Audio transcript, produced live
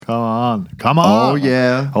on, come on. Oh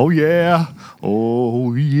yeah. Oh yeah.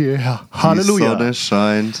 Oh yeah. Halleluja. Die Sonne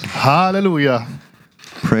scheint. Halleluja.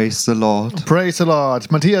 Praise the Lord. Praise the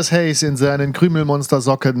Lord. Matthias Hayes in seinen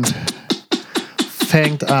Krümelmonstersocken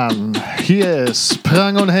fängt an. Hier ist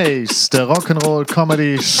Prang und Hayes, der Rock'n'Roll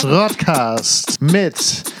Comedy Schrottcast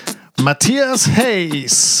mit Matthias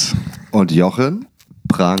Hayes. Und Jochen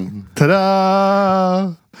Prang.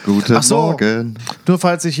 Tada! Guten Morgen. Nur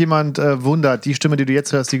falls sich jemand wundert, die Stimme, die du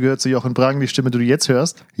jetzt hörst, die gehört zu Jochen Prang. Die Stimme, die du jetzt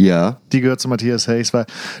hörst, Ja. die gehört zu Matthias Hayes, weil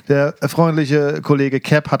der freundliche Kollege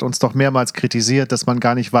Cap hat uns doch mehrmals kritisiert, dass man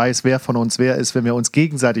gar nicht weiß, wer von uns wer ist, wenn wir uns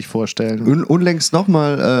gegenseitig vorstellen. Unlängst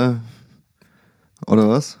nochmal, oder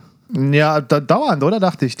was? Ja, dauernd, oder?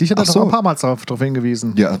 Dachte ich. Dich hat er doch so. ein paar Mal darauf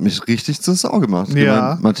hingewiesen. Ja, hat mich richtig zur Sau gemacht. Ja.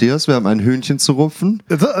 Gemeint, Matthias, wir haben ein Hühnchen zu rupfen.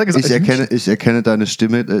 Das hat er gesagt, Ich erkenne deine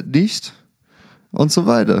Stimme nicht. Und so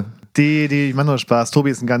weiter. Die machen nur Spaß.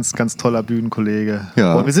 Tobi ist ein ganz, ganz toller Bühnenkollege.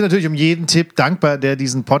 Ja. Und wir sind natürlich um jeden Tipp dankbar, der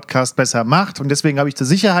diesen Podcast besser macht. Und deswegen habe ich zur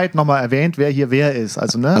Sicherheit nochmal erwähnt, wer hier wer ist.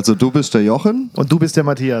 Also, ne? Also du bist der Jochen. Und du bist der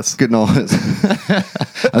Matthias. Genau.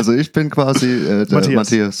 Also ich bin quasi der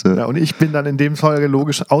Matthias. Ja, und ich bin dann in dem Fall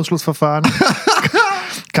logisch Ausschlussverfahren.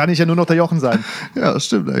 Kann ich ja nur noch der Jochen sein. Ja,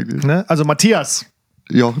 stimmt eigentlich. Ne? Also Matthias,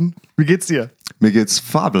 Jochen, wie geht's dir? mir geht's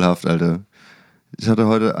fabelhaft, Alter. Ich hatte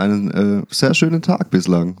heute einen sehr schönen Tag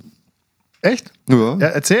bislang. Echt? Ja. Ja,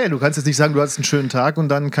 erzähl, du kannst jetzt nicht sagen, du hattest einen schönen Tag und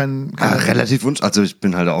dann Relativ wunsch. Also ich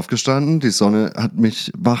bin halt aufgestanden, die Sonne hat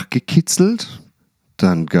mich wach gekitzelt.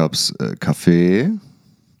 Dann gab's Kaffee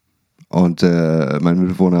und mein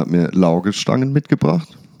Mitbewohner hat mir Laugenstangen mitgebracht.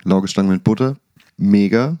 Laugenstangen mit Butter.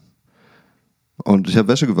 Mega. Und ich habe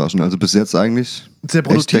Wäsche gewaschen. Also bis jetzt eigentlich sehr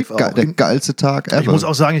produktiv echt der geilste Tag ever. Ich muss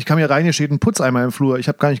auch sagen, ich kam hier rein, hier steht ein Putzeimer im Flur. Ich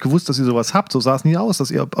habe gar nicht gewusst, dass ihr sowas habt. So sah es nie aus, dass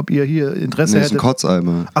ihr, ob ihr hier Interesse Nee, ist ein hättet.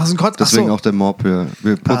 Kotzeimer. Ach, ist ein Kotz. Deswegen Ach so. auch der Mob hier.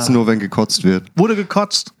 Wir putzen nur, wenn gekotzt wird. Wurde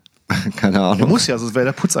gekotzt. Keine Ja, Ahnung. muss ja, sonst wäre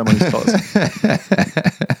der Putzeimer nicht draußen.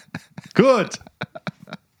 Gut.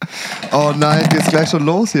 Oh nein, geht's gleich schon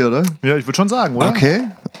los hier, oder? Ja, ich würde schon sagen, oder? Okay.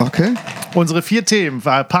 Unsere 4 Themen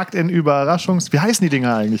verpackt in Wie heißen die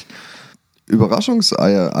Dinger eigentlich?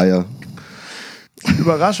 Überraschungseier.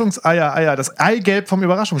 Überraschungseier. Das Eigelb vom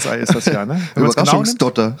Überraschungsei ist das ja, ne? Wenn man's genau nimmt.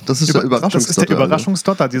 Überraschungsdotter. Das ist der Überraschungsdotter. Das ist der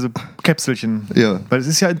Überraschungsdotter, diese Käpselchen. Ja. Weil es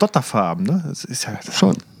ist ja in Dotterfarben, ne? Das ist ja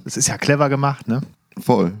Schon. Das ist ja clever gemacht, ne?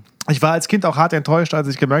 Voll. Ich war als Kind auch hart enttäuscht, als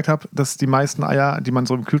ich gemerkt habe, dass die meisten Eier, die man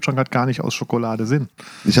so im Kühlschrank hat, gar nicht aus Schokolade sind.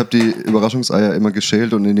 Ich habe die Überraschungseier immer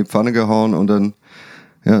geschält und in die Pfanne gehauen und dann,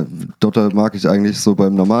 ja, Dotter mag ich eigentlich so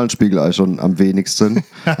beim normalen Spiegelei schon am wenigsten.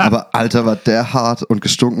 Aber Alter, war der hart und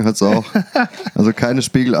gestunken hat's auch. Also keine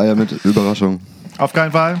Spiegeleier mit Überraschung. Auf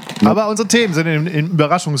keinen Fall. Aber unsere Themen sind im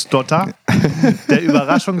Überraschungsdotter. Der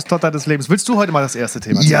Überraschungsdotter des Lebens. Willst du heute mal das erste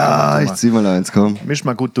Thema ziehen? Ja, ich zieh mal eins, komm. Misch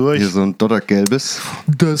mal gut durch. Hier so ein Dottergelbes.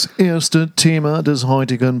 Das erste Thema des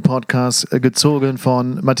heutigen Podcasts, gezogen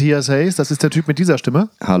von Matthias Hayes. Das ist der Typ mit dieser Stimme.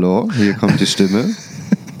 Hallo, hier kommt die Stimme.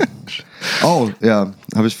 Oh, ja,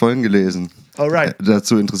 habe ich vorhin gelesen. Alright.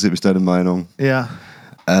 Dazu interessiert mich deine Meinung. Ja.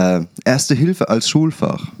 Erste Hilfe als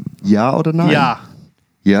Schulfach. Ja oder nein? Ja.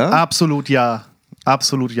 Ja? Absolut ja.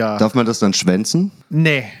 Absolut ja. Darf man das dann schwänzen?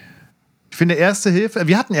 Nee. Ich finde Erste Hilfe,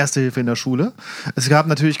 wir hatten Erste Hilfe in der Schule. Es gab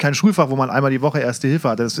natürlich kein Schulfach, wo man einmal die Woche Erste Hilfe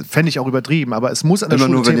hatte. Das fände ich auch übertrieben, aber es muss an der Immer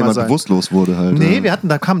Schule nur, wenn Thema jemand sein. bewusstlos wurde halt. Nee,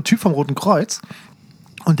 da kam ein Typ vom Roten Kreuz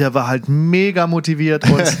und der war halt mega motiviert,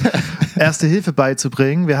 uns Erste Hilfe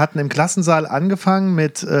beizubringen. Wir hatten im Klassensaal angefangen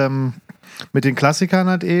mit den Klassikern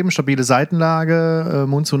halt eben, stabile Seitenlage,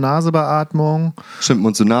 Mund-zu-Nase-Beatmung. Stimmt,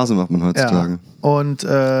 Mund zu Nase macht man heutzutage. Ja. Und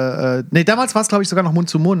damals war es, glaube ich, sogar noch Mund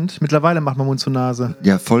zu Mund. Mittlerweile macht man Mund zu Nase.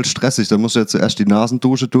 Ja, voll stressig. Da musst du ja zuerst die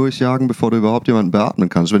Nasendusche durchjagen, bevor du überhaupt jemanden beatmen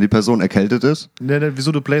kannst. Wenn die Person erkältet ist. Nee,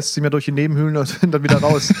 wieso, du bläst sie mir durch die Nebenhöhlen und dann wieder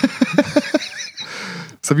raus. Das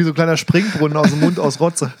ist ja wie so ein kleiner Springbrunnen aus dem Mund aus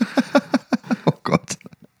Rotze. Oh Gott.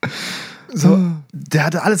 So, der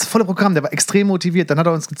hatte alles volle Programm, der war extrem motiviert. Dann hat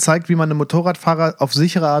er uns gezeigt, wie man einem Motorradfahrer auf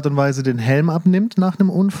sichere Art und Weise den Helm abnimmt nach einem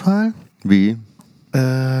Unfall. Wie?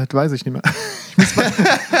 Weiß ich nicht mehr.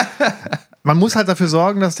 Man muss halt dafür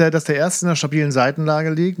sorgen, dass der Erste in einer stabilen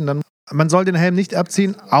Seitenlage liegt. Und dann, man soll den Helm nicht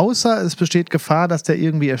abziehen, außer es besteht Gefahr, dass der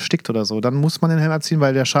irgendwie erstickt oder so. Dann muss man den Helm abziehen,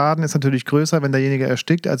 weil der Schaden ist natürlich größer, wenn derjenige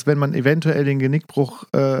erstickt, als wenn man eventuell den Genickbruch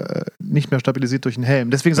nicht mehr stabilisiert durch den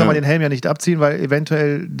Helm. Deswegen soll man den Helm ja nicht abziehen, weil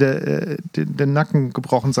eventuell der Nacken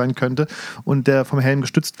gebrochen sein könnte und der vom Helm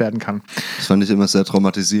gestützt werden kann. Das fand ich immer sehr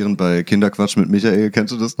traumatisierend bei Kinderquatsch mit Michael.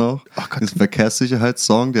 Kennst du das noch? Ach Gott. Das ist ein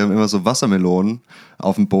Verkehrssicherheitssong. Die haben immer so Wassermelonen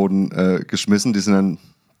auf den Boden geschmissen. Die sind dann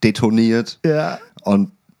detoniert. Ja.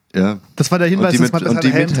 Und ja. Das war der Hinweis, dass man und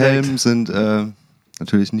die einen mit Helm Helm sind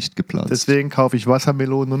natürlich nicht geplatzt. Deswegen kaufe ich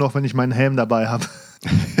Wassermelonen nur noch, wenn ich meinen Helm dabei habe.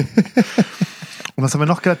 Und was haben wir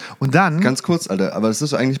noch gehört? Und dann... Ganz kurz, Alter, aber das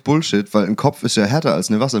ist eigentlich Bullshit, weil ein Kopf ist ja härter als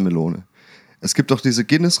eine Wassermelone. Es gibt doch diese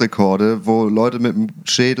Guinness-Rekorde, wo Leute mit dem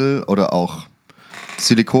Schädel oder auch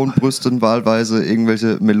Silikonbrüsten wahlweise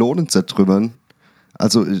irgendwelche Melonen zertrümmern.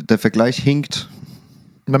 Also der Vergleich hinkt.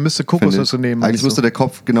 Man müsste Kokosnüsse nehmen. Eigentlich müsste der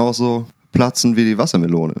Kopf genauso platzen wie die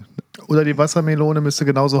Wassermelone. Oder die Wassermelone müsste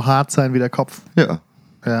genauso hart sein wie der Kopf. Ja.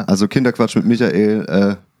 Ja. Also Kinderquatsch mit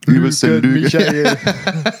Michael, übelste Lüge. Michael.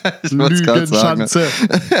 Ich wollt's grad sagen. Lügenschanze.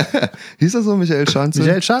 Hieß er so, Michael Schanze?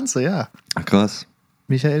 Michael Schanze, ja. Krass.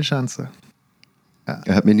 Michael Schanze. Ja.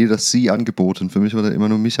 Er hat mir nie das Sie angeboten. Für mich war der immer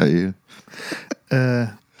nur Michael.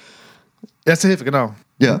 Erste Hilfe, genau.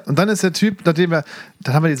 Ja. Und dann ist der Typ, dann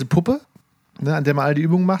haben wir diese Puppe, ne, an der man all die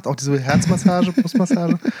Übungen macht, auch diese Herzmassage,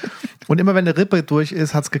 Brustmassage. Und immer wenn eine Rippe durch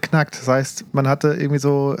ist, hat es geknackt. Das heißt, man hatte irgendwie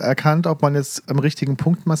so erkannt, ob man jetzt am richtigen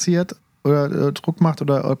Punkt massiert oder Druck macht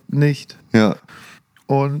oder ob nicht. Ja.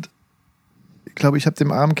 Und ich glaube, ich habe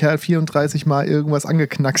dem armen Kerl 34 Mal irgendwas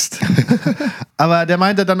angeknackst. Aber der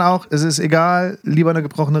meinte dann auch, es ist egal, lieber eine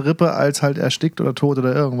gebrochene Rippe als halt erstickt oder tot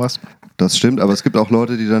oder irgendwas. Das stimmt, aber es gibt auch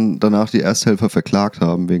Leute, die dann danach die Ersthelfer verklagt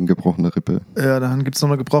haben wegen gebrochener Rippe. Ja, dann gibt es noch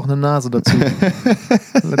eine gebrochene Nase dazu.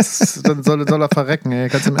 Dann soll er verrecken, ey,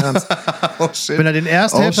 ganz im Ernst. Oh shit. Wenn er den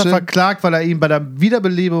Ersthelfer verklagt, weil er ihm bei der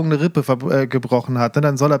Wiederbelebung eine Rippe gebrochen hat,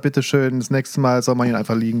 dann soll er bitte schön, das nächste Mal soll man ihn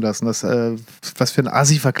einfach liegen lassen. Was für ein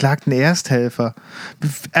Assi verklagt einen Ersthelfer.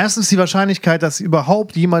 Erstens die Wahrscheinlichkeit, dass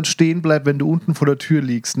überhaupt jemand stehen bleibt, wenn du unten vor der Tür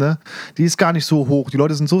liegst, ne? Die ist gar nicht so hoch. Die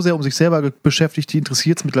Leute sind so sehr um sich selber beschäftigt, die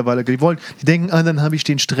interessiert es mittlerweile. Die denken, dann habe ich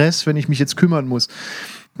den Stress, wenn ich mich jetzt kümmern muss.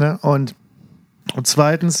 Ne? Und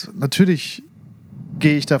zweitens, natürlich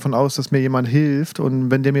gehe ich davon aus, dass mir jemand hilft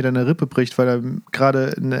und wenn der mir dann eine Rippe bricht, weil er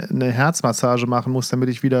gerade eine Herzmassage machen muss, damit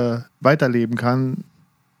ich wieder weiterleben kann,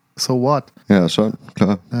 so what? Ja, schon,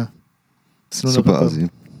 klar. Ja. Ist nur Super Assi.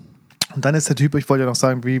 Und dann ist der Typ, ich wollte ja noch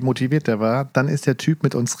sagen, wie motiviert der war, dann ist der Typ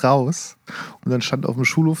mit uns raus und dann stand auf dem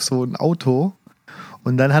Schulhof so ein Auto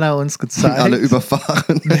und dann hat er uns gezeigt... Alle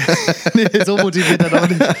überfahren. Nee, so motiviert er doch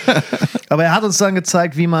nicht. Aber er hat uns dann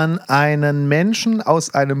gezeigt, wie man einen Menschen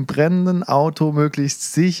aus einem brennenden Auto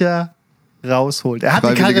möglichst sicher rausholt. Er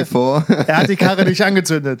hat die Karre nicht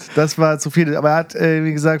angezündet. Das war zu viel. Aber er hat,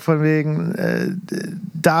 wie gesagt, von wegen,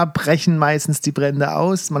 da brechen meistens die Brände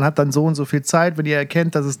aus. Man hat dann so und so viel Zeit. Wenn ihr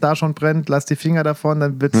erkennt, dass es da schon brennt, lasst die Finger davon,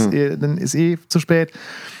 dann ist zu spät.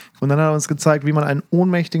 Und dann hat er uns gezeigt, wie man einen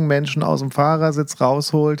ohnmächtigen Menschen aus dem Fahrersitz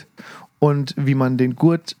rausholt und wie man den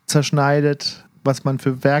Gurt zerschneidet, was man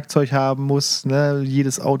für Werkzeug haben muss. Ne?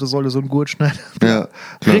 Jedes Auto sollte so einen Gurt schneiden. Ja,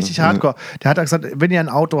 klar. Richtig hardcore. Der hat gesagt, wenn ihr ein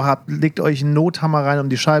Auto habt, legt euch einen Nothammer rein, um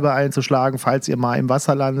die Scheibe einzuschlagen. Falls ihr mal im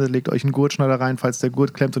Wasser landet, legt euch einen Gurtschneider rein, falls der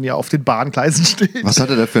Gurt klemmt und ihr auf den Bahngleisen steht. Was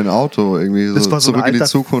hatte der für ein Auto? Irgendwie so, das war so zurück ein in die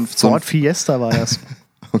Zukunft. Ford Fiesta war das.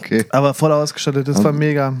 Okay. Aber voll ausgestattet, das war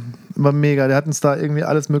mega. War mega. Der hat uns da irgendwie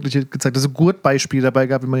alles Mögliche gezeigt. Also Gurtbeispiele dabei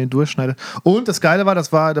gab, wie man ihn durchschneidet. Und das Geile war,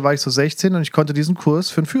 da war ich so 16 und ich konnte diesen Kurs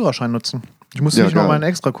für einen Führerschein nutzen. Ich musste nicht nochmal einen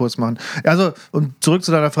Extrakurs machen. Also, um zurück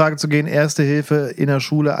zu deiner Frage zu gehen, Erste Hilfe in der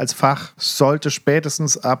Schule als Fach sollte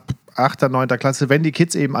spätestens ab 8., 9. Klasse, wenn die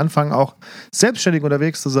Kids eben anfangen, auch selbstständig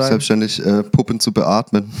unterwegs zu sein. Selbstständig Puppen zu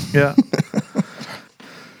beatmen. Ja.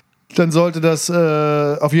 Dann sollte das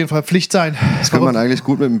auf jeden Fall Pflicht sein. Das kann man eigentlich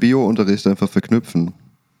gut mit dem Bio-Unterricht einfach verknüpfen.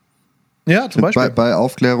 Ja, zum Beispiel. Bei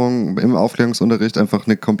Aufklärung, im Aufklärungsunterricht einfach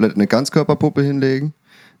eine Ganzkörperpuppe hinlegen.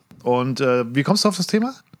 Und wie kommst du auf das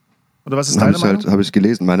Thema? Oder was ist deine Meinung? Habe ich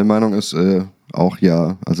gelesen. Meine Meinung ist auch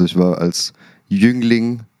ja. Also ich war als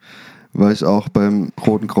Jüngling, war ich auch beim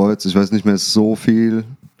Roten Kreuz. Ich weiß nicht mehr so viel,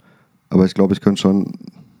 aber ich glaube, ich könnte schon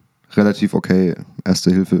relativ okay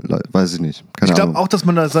Erste Hilfe, weiß ich nicht. Keine Ahnung. Ich glaube auch, dass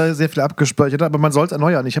man da sehr viel abgespeichert hat, aber man soll es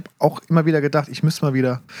erneuern. Ich habe auch immer wieder gedacht, ich müsste mal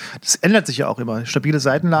wieder. Das ändert sich ja auch immer. Stabile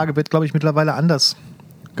Seitenlage wird, glaube ich, mittlerweile anders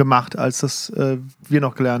gemacht, als das wir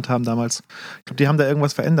noch gelernt haben damals. Ich glaube, die haben da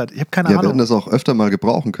irgendwas verändert. Ich habe keine Ahnung. Wir hätten das auch öfter mal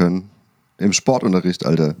gebrauchen können. Im Sportunterricht,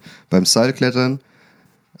 Alter. Beim Seilklettern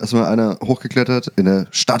ist mal einer hochgeklettert in der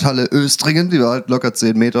Stadthalle Östringen, die war halt locker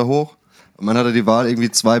 10 Meter hoch. Und man hatte die Wahl irgendwie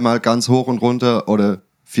 2-mal ganz hoch und runter oder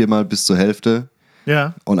 4-mal bis zur Hälfte.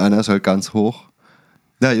 Ja. Und einer ist halt ganz hoch.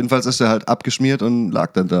 Ja, jedenfalls ist er halt abgeschmiert und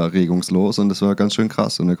lag dann da regungslos und das war ganz schön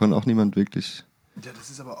krass und da konnte auch niemand wirklich... Ja, das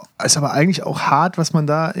ist aber eigentlich auch hart, was man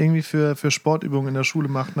da irgendwie für Sportübungen in der Schule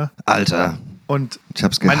macht, ne? Alter. Und ich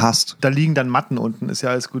hab's gehasst. Da liegen dann Matten unten, ist ja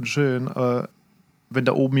alles gut und schön. Wenn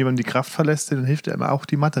da oben jemand die Kraft verlässt, dann hilft einem auch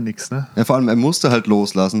die Matte nichts, ne? Ja, vor allem, er musste halt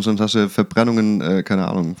loslassen, schon hast du Verbrennungen, keine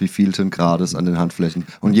Ahnung, wie vielten Grades an den Handflächen.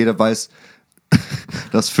 Und jeder weiß,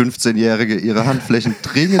 dass 15-Jährige ihre Handflächen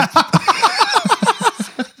dringend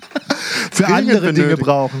für andere Dinge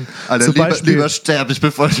brauchen. Alter, Zum Beispiel, lieber sterbe ich,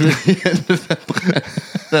 bevor ich mir die Hände verbrenne.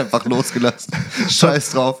 Einfach losgelassen.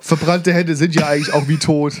 Scheiß drauf. Verbrannte Hände sind ja eigentlich auch wie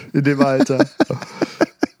tot in dem Alter.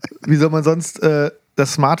 Wie soll man sonst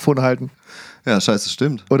das Smartphone halten? Ja, scheiße,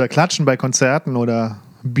 stimmt. Oder klatschen bei Konzerten oder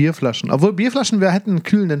Bierflaschen. Obwohl Bierflaschen hätten einen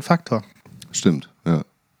kühlenden Faktor. Stimmt, ja.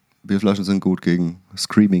 Bierflaschen sind gut gegen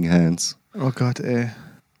Screaming Hands. Oh Gott, ey.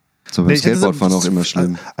 So beim Skateboardfahren auch immer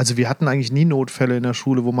schlimm. Also wir hatten eigentlich nie Notfälle in der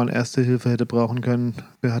Schule, wo man Erste Hilfe hätte brauchen können.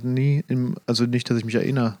 Wir hatten nie, also nicht, dass ich mich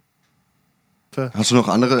erinnere. Hast du noch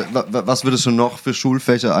andere, was würdest du noch für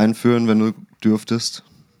Schulfächer einführen, wenn du dürftest?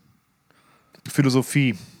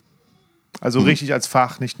 Philosophie. Also richtig als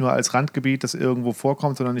Fach, nicht nur als Randgebiet, das irgendwo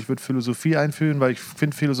vorkommt, sondern ich würde Philosophie einführen, weil ich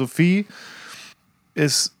finde, Philosophie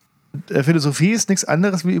ist nichts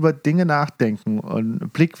anderes wie über Dinge nachdenken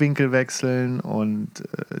und Blickwinkel wechseln und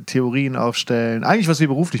Theorien aufstellen. Eigentlich, was wir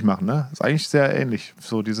beruflich machen, ne? Ist eigentlich sehr ähnlich.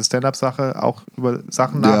 So diese Stand-up-Sache, auch über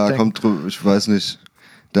Sachen nachdenken. Ja, ich weiß nicht.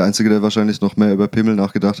 Der Einzige, der wahrscheinlich noch mehr über Pimmel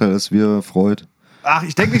nachgedacht hat, als wir, Freud. Ach,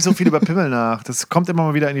 ich denke nicht so viel über Pimmel nach. Das kommt immer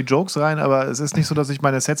mal wieder in die Jokes rein, aber es ist nicht so, dass ich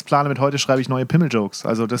meine Sets plane mit heute schreibe ich neue Pimmel-Jokes.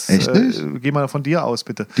 Also das geh mal von dir aus,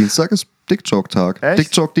 bitte. Dienstag ist Dick-Joke-Tag.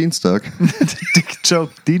 Dick-Joke-Dienstag.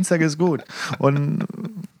 Dick-Joke-Dienstag ist gut. Und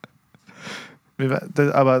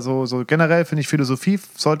aber so generell finde ich, Philosophie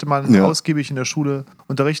sollte man ausgiebig in der Schule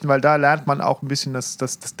unterrichten, weil da lernt man auch ein bisschen das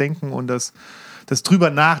Denken und das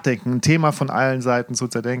drüber nachdenken, ein Thema von allen Seiten zu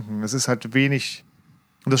zerdenken. Es ist halt wenig.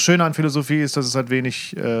 Und das Schöne an Philosophie ist, dass es halt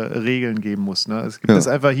wenig Regeln geben muss. Ne? Es gibt es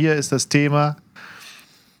einfach, hier ist das Thema.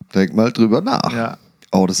 Denk mal drüber nach. Ja.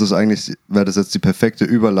 Oh, wäre das jetzt die perfekte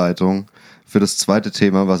Überleitung für das zweite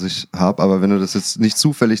Thema, was ich habe. Aber wenn du das jetzt nicht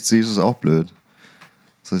zufällig ziehst, ist es auch blöd.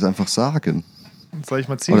 Soll ich es einfach sagen? Soll ich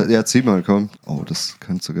mal ziehen? Oder, ja, zieh mal, komm. Oh, das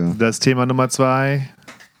könnte sogar. Das Thema Nummer 2.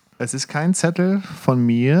 Es ist kein Zettel von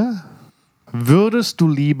mir. Würdest du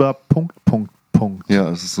lieber ... Ja,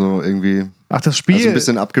 es ist so irgendwie. Ach, das Spiel. Also ein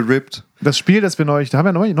bisschen abgerippt. Das Spiel, das wir da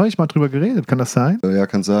haben wir neulich mal drüber geredet, kann das sein? Ja,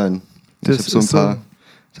 kann sein. Ich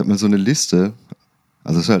habe mal so eine Liste.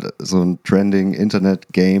 Also es ist halt so ein trending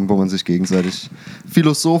Internet-Game, wo man sich gegenseitig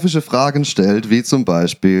philosophische Fragen stellt, wie zum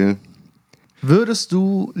Beispiel: Würdest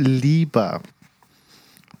du lieber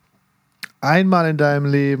einmal in deinem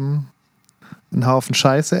Leben einen Haufen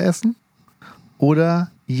Scheiße essen oder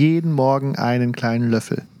jeden Morgen einen kleinen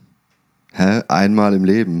Löffel? Hä? Einmal im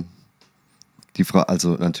Leben?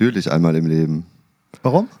 Also natürlich einmal im Leben.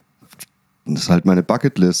 Warum? Das ist halt meine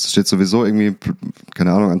Bucketlist. Steht sowieso irgendwie,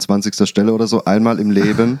 keine Ahnung, an 20. Stelle oder so. Einmal im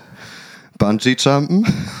Leben Bungee-Jumpen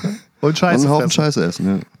und Scheiße und einen Haufen Scheiße essen.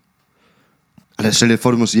 Ja. Alter, stell dir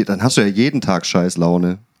vor, dann hast du ja jeden Tag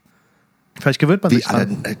Scheißlaune. Vielleicht gewöhnt man sich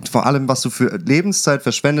dran. Vor allem, was du für Lebenszeit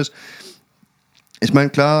verschwendest. Ich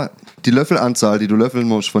meine, klar, die Löffelanzahl, die du löffeln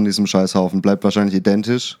musst von diesem Scheißhaufen, bleibt wahrscheinlich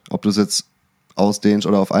identisch, ob du es jetzt ausdehnst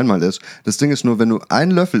oder auf einmal isst. Das Ding ist nur, wenn du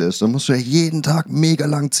einen Löffel isst, dann musst du ja jeden Tag mega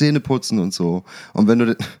lang Zähne putzen und so. Und wenn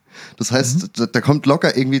du, das heißt, da kommt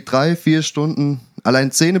locker irgendwie 3-4 Stunden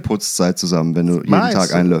allein Zähneputzzeit zusammen, wenn du jeden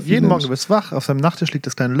Tag einen Löffel jeden nimmst. Morgen, du bist wach, auf deinem Nachttisch liegt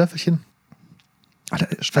das kleine Löffelchen. Alter,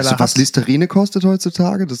 weißt du, was Listerine kostet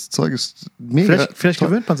heutzutage? Das Zeug ist mega. Vielleicht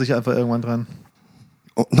gewöhnt man sich einfach irgendwann dran.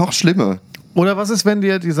 Oh, noch schlimmer. Oder was ist, wenn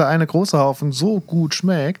dir dieser eine große Haufen so gut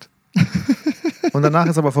schmeckt und danach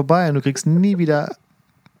ist aber vorbei und du kriegst nie wieder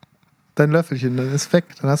dein Löffelchen, dann ist weg,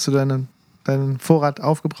 dann hast du deinen Vorrat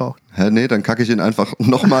aufgebraucht. Hä, nee, dann kacke ich ihn einfach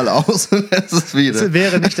nochmal aus und es ist wieder. Es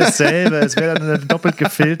wäre nicht dasselbe, es wäre dann doppelt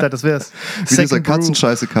gefiltert, das wäre es. Wie dieser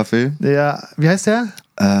Katzenscheiße-Kaffee. Ja, wie heißt der?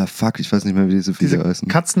 Fuck, ich weiß nicht mehr, wie diese Viecher heißen.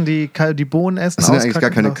 Katzen, die Bohnen essen. Das sind ja eigentlich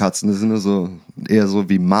gar keine Katzen, das sind nur eher so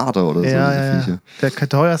wie Marder oder so, diese Viecher. Der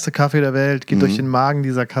teuerste Kaffee der Welt geht durch den Magen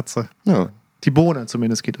dieser Katze. Ja. Die Bohne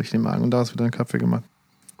zumindest geht durch den Magen und daraus wird dann Kaffee gemacht.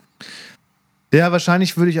 Ja,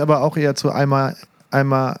 wahrscheinlich würde ich aber auch eher zu einmal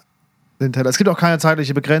den Teller. Es gibt auch keine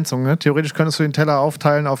zeitliche Begrenzung. Ne? Theoretisch könntest du den Teller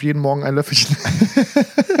aufteilen auf jeden Morgen ein Löffelchen.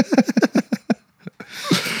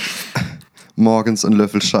 Morgens ein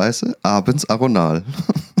Löffel Scheiße, abends Aronal.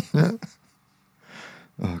 Ja.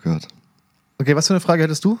 Oh Gott. Okay, was für eine Frage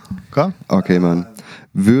hättest du? Karl? Okay, Mann.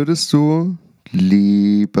 Würdest du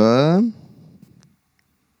lieber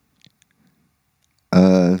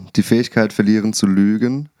die Fähigkeit verlieren zu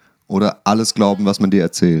lügen oder alles glauben, was man dir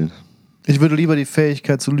erzählt? Ich würde lieber die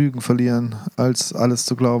Fähigkeit zu lügen verlieren, als alles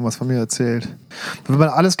zu glauben, was man mir erzählt. Wenn man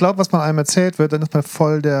alles glaubt, was man einem erzählt wird, dann ist man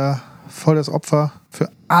voll das Opfer für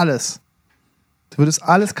alles. Du würdest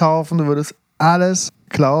alles kaufen, du würdest alles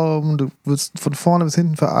glauben, du würdest von vorne bis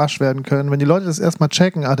hinten verarscht werden können. Wenn die Leute das erstmal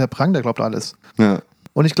checken, der Prang, der glaubt alles. Ja.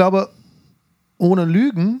 Und ich glaube, ohne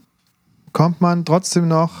Lügen kommt man trotzdem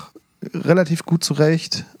noch relativ gut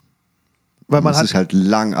zurecht Weil man muss sich halt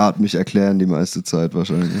langatmig erklären die meiste Zeit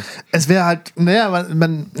wahrscheinlich. Es wäre halt,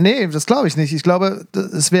 nee, das glaube ich nicht. Ich glaube,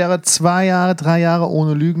 es wäre 2 Jahre, 3 Jahre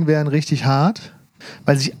ohne Lügen wären richtig hart,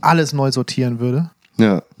 weil sich alles neu sortieren würde.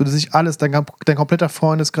 Ja. Würde sich alles, dein kompletter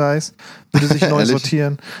Freundeskreis würde sich neu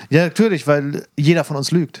sortieren. Ja, natürlich, weil jeder von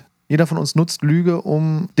uns lügt. Jeder von uns nutzt Lüge,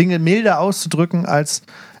 um Dinge milder auszudrücken, als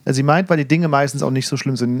sie meint, weil die Dinge meistens auch nicht so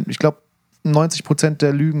schlimm sind. Ich glaube, 90%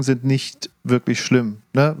 der Lügen sind nicht wirklich schlimm.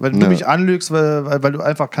 Ne? Wenn du mich anlügst, weil du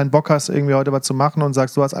einfach keinen Bock hast, irgendwie heute was zu machen und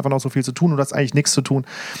sagst, du hast einfach noch so viel zu tun und du hast eigentlich nichts zu tun,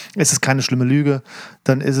 ist es keine schlimme Lüge.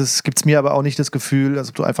 Dann gibt es mir aber auch nicht das Gefühl, als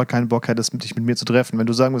ob du einfach keinen Bock hättest, dich mit mir zu treffen. Wenn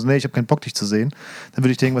du sagen würdest, nee, ich habe keinen Bock, dich zu sehen, dann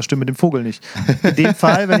würde ich denken, was stimmt mit dem Vogel nicht. In dem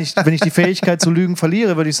Fall, wenn ich die Fähigkeit zu lügen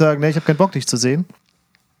verliere, würde ich sagen, nee, ich habe keinen Bock, dich zu sehen.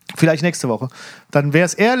 Vielleicht nächste Woche. Dann wäre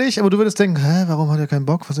es ehrlich, aber du würdest denken, warum hat er keinen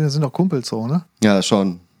Bock? Das sind doch Kumpels so, ne? Ja,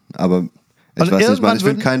 schon. Aber ich weiß nicht, ich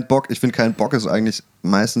finde keinen Bock. Ich finde, keinen Bock ist eigentlich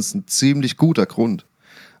meistens ein ziemlich guter Grund.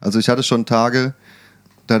 Also ich hatte schon Tage,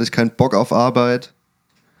 da hatte ich keinen Bock auf Arbeit.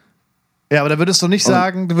 Ja, aber da würdest du nicht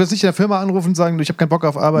sagen, du würdest nicht in der Firma anrufen und sagen, ich habe keinen Bock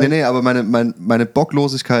auf Arbeit. Nee, aber meine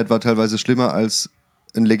Bocklosigkeit war teilweise schlimmer als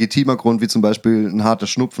ein legitimer Grund, wie zum Beispiel ein harter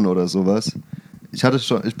Schnupfen oder sowas.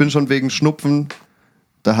 Ich bin schon wegen Schnupfen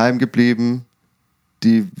daheim geblieben,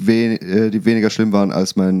 die weniger schlimm waren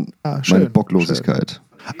als meine Bocklosigkeit.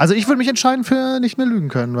 Schön. Also ich würde mich entscheiden für nicht mehr lügen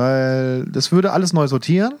können, weil das würde alles neu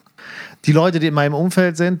sortieren. Die Leute, die in meinem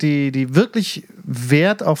Umfeld sind, die wirklich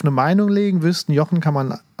Wert auf eine Meinung legen, wüssten, Jochen kann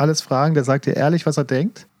man alles fragen, der sagt dir ehrlich, was er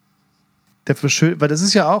denkt. Weil das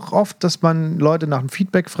ist ja auch oft, dass man Leute nach einem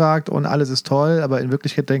Feedback fragt und alles ist toll, aber in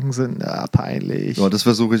Wirklichkeit denken sie, peinlich. Ja, das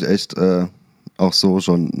versuche ich echt auch so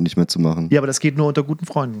schon nicht mehr zu machen. Ja, aber das geht nur unter guten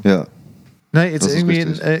Freunden. Ja. Ne, jetzt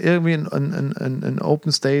irgendwie ein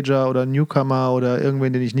Open Stager oder ein Newcomer oder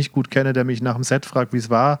irgendwen, den ich nicht gut kenne, der mich nach dem Set fragt, wie es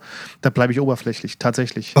war, da bleibe ich oberflächlich,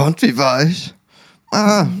 tatsächlich. Und wie war ich?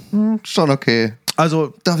 Schon okay.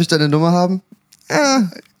 Also, darf ich deine Nummer haben?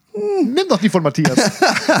 Nimm doch die von Matthias.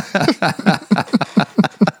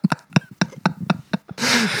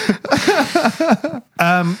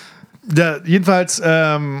 Jedenfalls.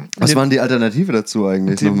 Was waren die Alternative dazu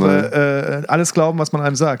eigentlich? Alles glauben, was man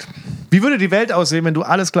einem sagt. Wie würde die Welt aussehen, wenn du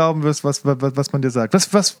alles glauben wirst, was man dir sagt?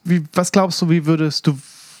 Was glaubst du, wie würde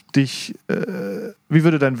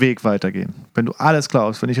dein Weg weitergehen? Wenn du alles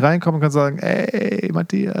glaubst, wenn ich reinkomme und kann sagen, ey,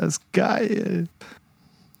 Matthias, geil.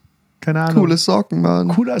 Keine Ahnung. Coole Socken, Mann.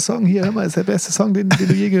 Cooler Song hier, hör mal, ist der beste Song, den du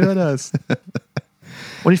je gehört hast.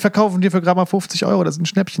 Und ich verkaufe dir für Gramm 50 €, das ist ein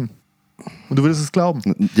Schnäppchen. Und du würdest es glauben.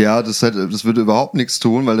 Ja, das würde überhaupt nichts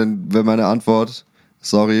tun, weil dann wäre meine Antwort,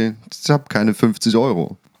 sorry, ich habe keine 50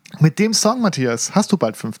 €. Mit dem Song, Matthias, hast du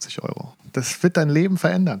bald 50 €. Das wird dein Leben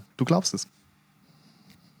verändern. Du glaubst es.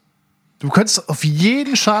 Du könntest auf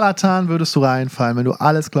jeden Scharlatan würdest du reinfallen, wenn du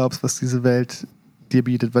alles glaubst, was diese Welt dir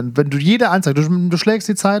bietet. Wenn du jede Anzeige, du schlägst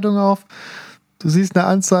die Zeitung auf, du siehst eine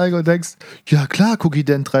Anzeige und denkst, ja klar, Cookie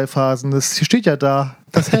Dent 3 Phasen, das steht ja da,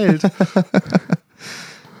 das hält.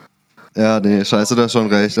 Ja, nee, scheiße, da schon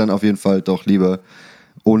recht, dann auf jeden Fall doch lieber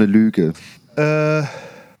ohne Lüge. Das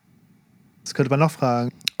könnte man noch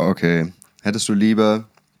fragen. Okay, hättest du lieber,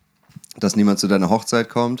 dass niemand zu deiner Hochzeit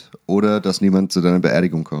kommt oder dass niemand zu deiner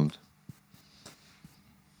Beerdigung kommt?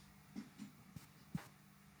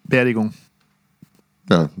 Beerdigung.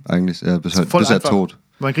 Ja, eigentlich, bist ja tot.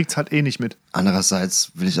 Man kriegt es halt eh nicht mit.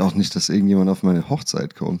 Andererseits will ich auch nicht, dass irgendjemand auf meine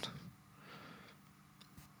Hochzeit kommt.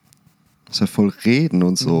 Das ist ja voll reden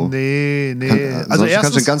und so. Nee. Also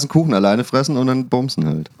kannst du den ganzen Kuchen alleine fressen und dann bumsen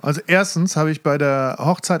halt. Also erstens habe ich bei der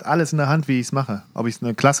Hochzeit alles in der Hand, wie ich es mache. Ob ich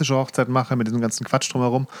eine klassische Hochzeit mache mit diesem ganzen Quatsch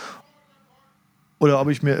drumherum oder ob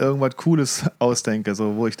ich mir irgendwas Cooles ausdenke,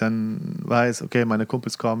 so, wo ich dann weiß, okay, meine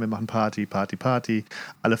Kumpels kommen, wir machen Party.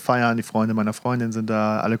 Alle feiern, die Freunde meiner Freundin sind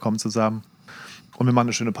da, alle kommen zusammen und wir machen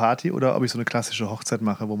eine schöne Party. Oder ob ich so eine klassische Hochzeit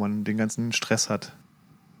mache, wo man den ganzen Stress hat.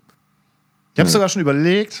 Ich habe sogar schon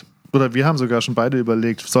überlegt, oder wir haben sogar schon beide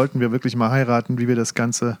überlegt, sollten wir wirklich mal heiraten, wie wir das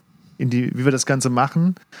Ganze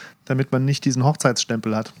machen, damit man nicht diesen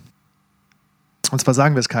Hochzeitsstempel hat. Und zwar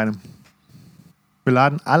sagen wir es keinem. Wir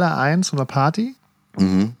laden alle ein zu einer Party.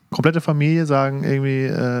 Komplette Familie sagen irgendwie,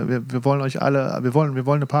 wir wollen euch alle, wir wollen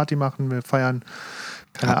eine Party machen, wir feiern.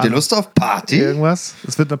 Habt ihr Lust auf Party? Irgendwas.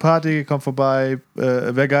 Es wird eine Party, kommt vorbei.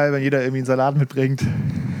 Wäre geil, wenn jeder irgendwie einen Salat mitbringt.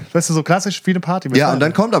 Das ist so klassisch wie eine Party. Ja, und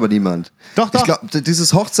dann kommt aber niemand. Doch. Ich glaube,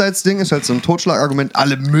 dieses Hochzeitsding ist halt so ein Totschlagargument,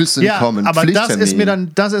 alle müssen kommen. Aber das ist mir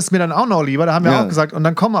dann auch noch lieber. Da haben wir auch gesagt, und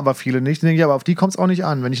dann kommen aber viele nicht. Dann denke ich, aber auf die kommt es auch nicht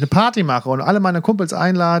an. Wenn ich eine Party mache und alle meine Kumpels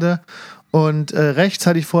einlade und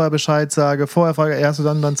rechtzeitig vorher Bescheid sage, vorher frage, hast du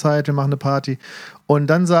dann Zeit, wir machen eine Party. Und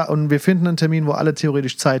dann und wir finden einen Termin, wo alle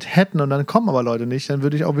theoretisch Zeit hätten und dann kommen aber Leute nicht, dann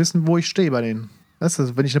würde ich auch wissen, wo ich stehe bei denen. Weißt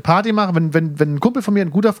du, wenn ich eine Party mache, wenn ein Kumpel von mir,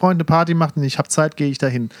 ein guter Freund, eine Party macht und ich habe Zeit, gehe ich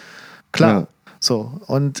dahin. Klar. Ja. So,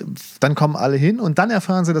 und dann kommen alle hin und dann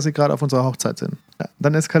erfahren sie, dass sie gerade auf unserer Hochzeit sind. Ja,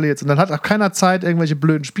 dann eskaliert es. Und dann hat auch keiner Zeit, irgendwelche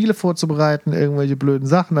blöden Spiele vorzubereiten, irgendwelche blöden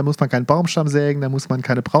Sachen. Da muss man keinen Baumstamm sägen, da muss man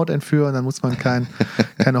keine Braut entführen, da muss man keine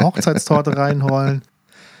Hochzeitstorte reinholen.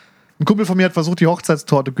 Ein Kumpel von mir hat versucht, die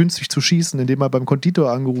Hochzeitstorte günstig zu schießen, indem er beim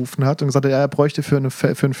Konditor angerufen hat und gesagt hat, er bräuchte für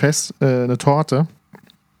ein Fest eine Torte.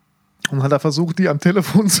 Und hat er versucht, die am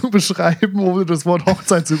Telefon zu beschreiben, ohne das Wort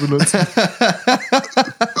Hochzeit zu benutzen.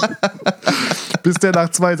 Bis der nach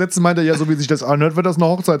 2 Sätzen meinte, ja, so wie sich das anhört, wird das eine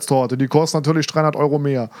Hochzeitstorte. Die kostet natürlich 300 €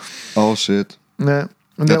 mehr. Oh, shit. Ne?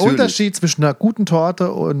 Und der Unterschied zwischen einer guten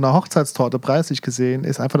Torte und einer Hochzeitstorte, preislich gesehen,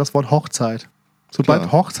 ist einfach das Wort Hochzeit.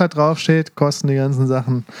 Sobald Hochzeit draufsteht, kosten die ganzen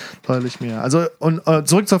Sachen deutlich mehr. Also, und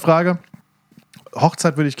zurück zur Frage.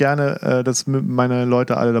 Hochzeit würde ich gerne, dass meine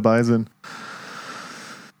Leute alle dabei sind.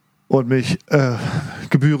 Und mich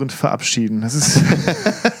gebührend verabschieden. Das ist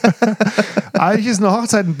eigentlich ist eine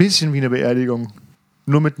Hochzeit ein bisschen wie eine Beerdigung.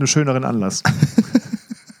 Nur mit einem schöneren Anlass.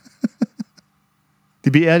 Die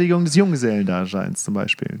Beerdigung des Junggesellendaseins zum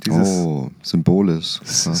Beispiel. Symbolisch.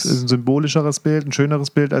 Das ist ein symbolischeres Bild, ein schöneres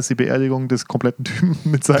Bild als die Beerdigung des kompletten Typen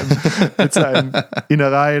mit seinen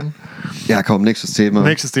Innereien. Ja, komm, nächstes Thema.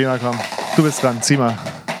 Komm. Du bist dran, zieh mal.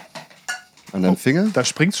 An deinem Finger? Da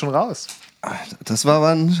springt's schon raus. Das war aber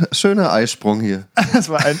ein schöner Eisprung hier. Das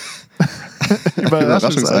war ein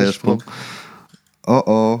Überraschungseisprung.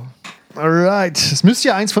 Oh. Alright. Das müsste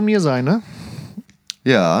ja eins von mir sein, ne?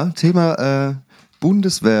 Ja, Thema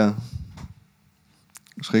Bundeswehr.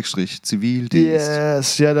 / Zivildienst.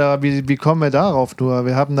 Yes, ja, wie kommen wir darauf nur?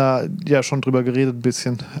 Wir haben da ja schon drüber geredet ein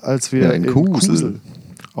bisschen, als wir in Kusel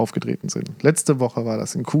aufgetreten sind. Letzte Woche war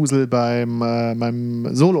das in Kusel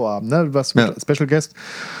meinem Soloabend, ne? Was mit Special Guest.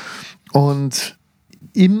 Und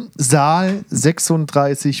im Saal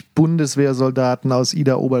 36 Bundeswehrsoldaten aus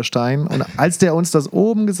Ida-Oberstein. Und als der uns das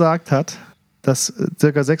oben gesagt hat, dass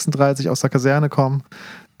ca. 36 aus der Kaserne kommen,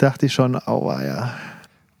 dachte ich schon, aua, ja.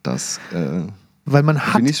 Weil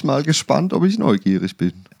bin ich mal gespannt, ob ich neugierig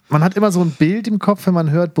bin. Man hat immer so ein Bild im Kopf, wenn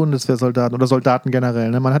man hört Bundeswehrsoldaten oder Soldaten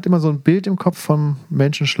generell. Ne? Man hat immer so ein Bild im Kopf vom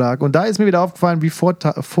Menschenschlag. Und da ist mir wieder aufgefallen, wie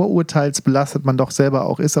vorurteilsbelastet man doch selber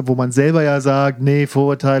auch ist, obwohl man selber ja sagt, nee,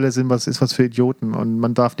 Vorurteile ist was für Idioten und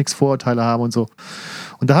man darf nichts Vorurteile haben und so.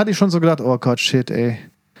 Und da hatte ich schon so gedacht, oh Gott, shit, ey.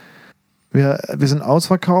 Wir sind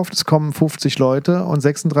ausverkauft, es kommen 50 Leute und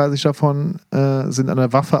 36 davon sind an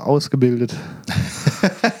der Waffe ausgebildet.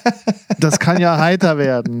 Das kann ja heiter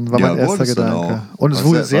werden, war mein erster Gedanke. Und es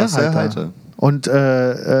wurde sehr heiter. Und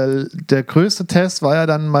der größte Test war ja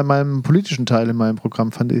dann bei meinem politischen Teil in meinem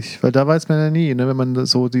Programm, fand ich. Weil da weiß man ja nie, ne, wenn man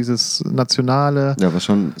so dieses nationale... Ja, war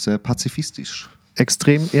schon sehr pazifistisch.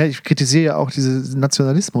 Extrem, ja, ich kritisiere ja auch diesen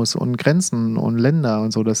Nationalismus und Grenzen und Länder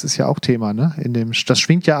und so, das ist ja auch Thema, ne? Das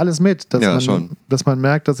schwingt ja alles mit, dass man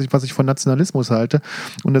merkt, was ich von Nationalismus halte.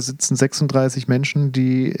 Und da sitzen 36 Menschen,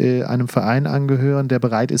 die einem Verein angehören, der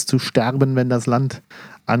bereit ist zu sterben, wenn das Land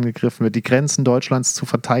angegriffen wird, die Grenzen Deutschlands zu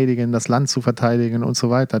verteidigen, das Land zu verteidigen und so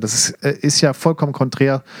weiter. Das ist ja vollkommen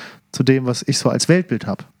konträr zu dem, was ich so als Weltbild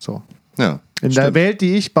habe. So. Ja, in der Welt,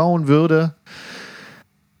 die ich bauen würde,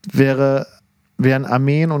 wären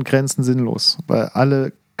Armeen und Grenzen sinnlos, weil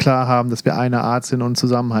alle klar haben, dass wir eine Art sind und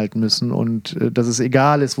zusammenhalten müssen und dass es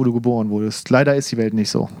egal ist, wo du geboren wurdest. Leider ist die Welt nicht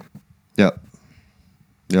so. Ja.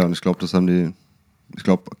 Ja, und ich glaube,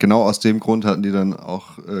 genau aus dem Grund hatten die dann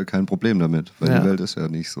auch kein Problem damit, weil die Welt ist ja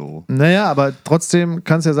nicht so. Naja, aber trotzdem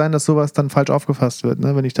kann es ja sein, dass sowas dann falsch aufgefasst wird,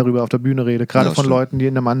 ne, wenn ich darüber auf der Bühne rede. Gerade von Leuten, die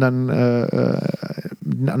in einem anderen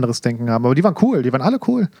ein anderes Denken haben. Aber die waren cool, die waren alle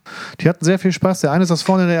cool. Die hatten sehr viel Spaß. Der eine saß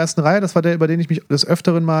vorne in der ersten Reihe, das war der, über den ich mich des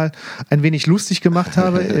Öfteren mal ein wenig lustig gemacht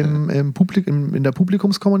habe in der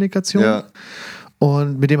Publikumskommunikation. Ja.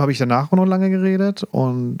 Und mit dem habe ich danach noch lange geredet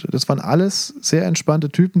und das waren alles sehr entspannte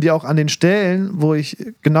Typen, die auch an den Stellen, wo ich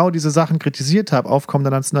genau diese Sachen kritisiert habe,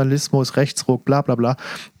 aufkommender Nationalismus, Rechtsruck, bla bla bla,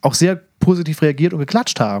 auch sehr positiv reagiert und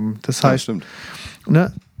geklatscht haben. Das heißt, stimmt.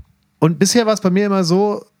 Ne? Und bisher war es bei mir immer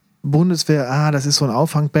so, Bundeswehr, das ist so ein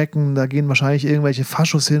Auffangbecken, da gehen wahrscheinlich irgendwelche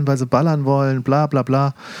Faschos hin, weil sie ballern wollen, bla bla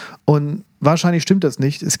bla. Und wahrscheinlich stimmt das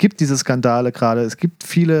nicht. Es gibt diese Skandale gerade. Es gibt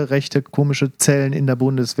viele rechte, komische Zellen in der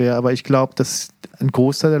Bundeswehr, aber ich glaube, dass ein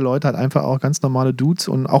Großteil der Leute halt einfach auch ganz normale Dudes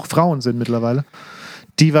und auch Frauen sind mittlerweile,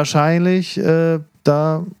 die wahrscheinlich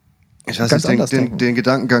da Ich weiß ganz anders nicht, denken. den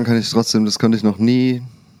Gedankengang kann ich trotzdem, das konnte ich noch nie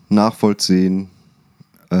nachvollziehen,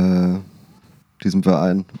 diesem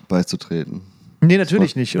Verein beizutreten. Nee,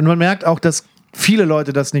 natürlich nicht. Und man merkt auch, dass viele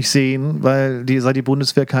Leute das nicht sehen, weil seit die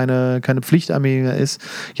Bundeswehr keine Pflichtarmee mehr ist,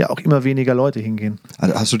 ja auch immer weniger Leute hingehen.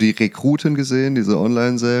 Also, hast du die Rekruten gesehen, diese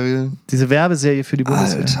Online-Serie? Diese Werbeserie für die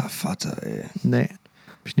Bundeswehr. Alter Vater, ey. Nee,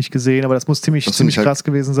 hab ich nicht gesehen, aber das muss ziemlich Das finde ich halt- krass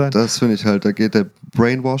gewesen sein. Das finde ich halt, da geht der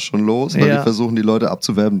Brainwash schon los, weil Ja. die versuchen, die Leute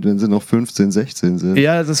abzuwerben, wenn sie noch 15, 16 sind.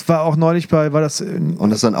 Ja, das war auch neulich war das. Und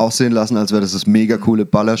das dann aussehen lassen, als wäre das mega coole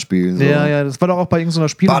Ballerspiel. So. Ja, das war doch auch bei irgendeiner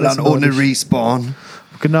Spielmesse. Ballern ohne neulich. Respawn.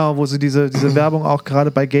 Genau, wo sie diese Werbung auch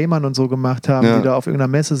gerade bei Gamern und so gemacht haben, Ja. die da auf irgendeiner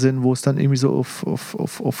Messe sind, wo es dann irgendwie so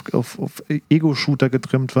auf Ego-Shooter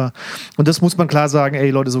getrimmt war. Und das muss man klar sagen,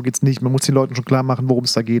 ey Leute, so geht's nicht. Man muss den Leuten schon klar machen, worum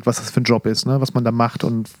es da geht, was das für ein Job ist, ne? Was man da macht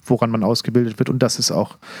und woran man ausgebildet wird und dass es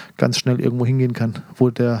auch ganz schnell irgendwo hingehen kann,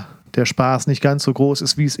 wo der Spaß nicht ganz so groß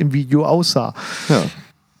ist, wie es im Video aussah. Ja.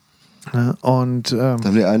 Ne? Und Da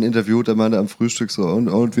haben die einen interviewt, der meinte am Frühstück so,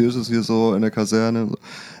 und wie ist es hier so in der Kaserne? So,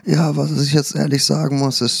 ja, was ich jetzt ehrlich sagen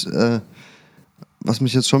muss, ist, was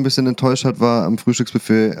mich jetzt schon ein bisschen enttäuscht hat, war am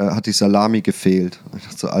Frühstücksbuffet hat die Salami gefehlt. Ich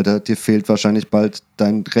dachte so, Alter, dir fehlt wahrscheinlich bald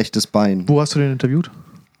dein rechtes Bein. wo hast du den interviewt?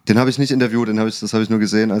 Den habe ich nicht interviewt, das habe ich nur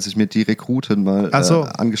gesehen, als ich mir die Rekruten mal Ach so.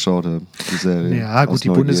 angeschaut habe, die Serie. Ja, gut, aus die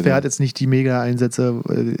Neugierde. Bundeswehr hat jetzt nicht die Mega-Einsätze.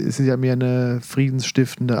 Es ist ja mehr eine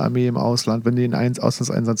friedensstiftende Armee im Ausland, wenn die einen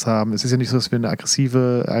Auslandseinsatz haben. Es ist ja nicht so, dass wir eine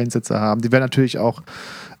aggressive Einsätze haben. Die werden natürlich auch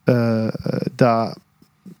da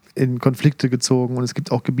in Konflikte gezogen und es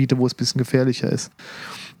gibt auch Gebiete, wo es ein bisschen gefährlicher ist.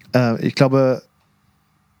 Ich glaube,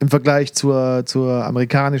 im Vergleich zur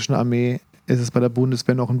amerikanischen Armee ist es bei der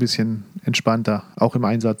Bundeswehr noch ein bisschen entspannter, auch im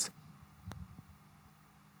Einsatz.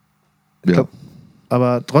 Ich Ja. glaub,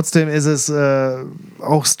 aber trotzdem ist es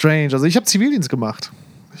auch strange. Also ich habe Zivildienst gemacht.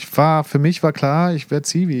 Für mich war klar, ich werde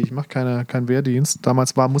Zivi, ich mache keinen Wehrdienst.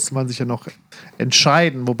 Damals musste man sich ja noch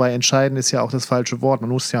entscheiden, wobei entscheiden ist ja auch das falsche Wort. Man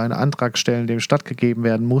musste ja einen Antrag stellen, dem stattgegeben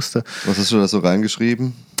werden musste. Was hast du da so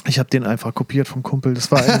reingeschrieben? Ich habe den einfach kopiert vom Kumpel.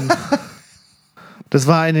 Das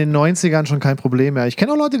war in den 90ern schon kein Problem mehr. Ich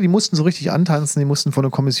kenne auch Leute, die mussten so richtig antanzen, die mussten vor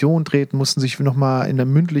eine Kommission treten, mussten sich nochmal in der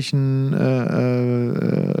mündlichen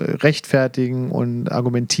rechtfertigen und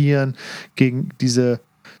argumentieren gegen diese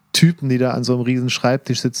Typen, die da an so einem riesen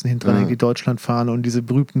Schreibtisch sitzen, hinterher die Deutschland fahren und diese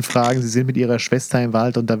berühmten Fragen, sie sind mit ihrer Schwester im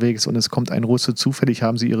Wald unterwegs und es kommt ein Russe, zufällig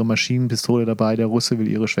haben sie ihre Maschinenpistole dabei, der Russe will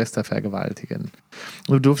ihre Schwester vergewaltigen.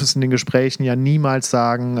 Und du durftest in den Gesprächen ja niemals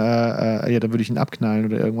sagen, da würde ich ihn abknallen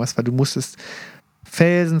oder irgendwas, weil du musstest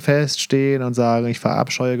felsenfest stehen und sagen, ich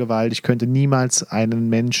verabscheue Gewalt, ich könnte niemals einen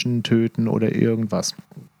Menschen töten oder irgendwas.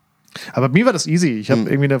 Aber mir war das easy. Ich habe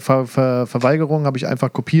irgendwie eine Verweigerung, habe ich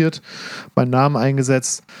einfach kopiert, meinen Namen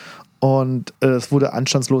eingesetzt und es wurde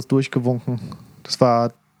anstandslos durchgewunken. Das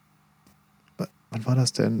war, wann war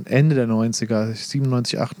das denn? Ende der 90er,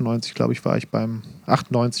 97, 98, glaube ich, war ich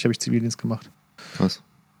 98 habe ich Zivildienst gemacht. Krass.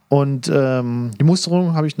 Und die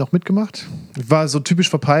Musterung habe ich noch mitgemacht. Ich war so typisch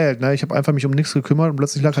verpeilt. Ne? Ich habe einfach mich um nichts gekümmert und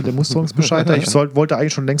plötzlich lag halt der Musterungsbescheid da. Ich wollte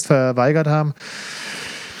eigentlich schon längst verweigert haben.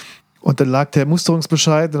 Und dann lag der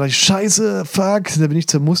Musterungsbescheid. Dann dachte ich, scheiße, fuck, da bin ich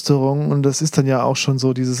zur Musterung. Und das ist dann ja auch schon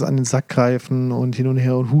so dieses an den Sack greifen und hin und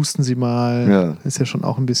her und husten Sie mal. Ja. Ist ja schon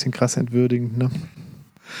auch ein bisschen krass entwürdigend. Ne?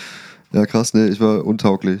 Ja, krass, ne? Ich war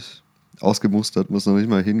untauglich. Ausgemustert, muss noch nicht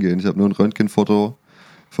mal hingehen. Ich habe nur ein Röntgenfoto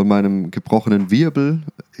von meinem gebrochenen Wirbel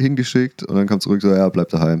hingeschickt und dann kam zurück so, ja, bleib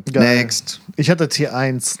daheim. Geil. Next. Ich hatte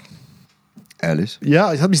T1. Ehrlich?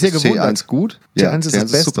 Ja, ich habe mich sehr gewundert. T1 gut? T1 ist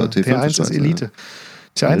das Beste. super. T5 T1 ist scheiße, Elite.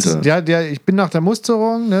 T1 ist, ich bin nach der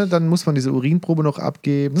Musterung, ne, dann muss man diese Urinprobe noch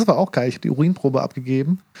abgeben. Das war auch geil. Ich habe die Urinprobe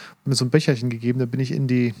abgegeben, mir so ein Becherchen gegeben, dann bin ich in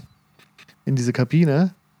diese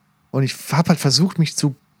Kabine und ich habe halt versucht, mich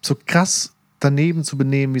so krass daneben zu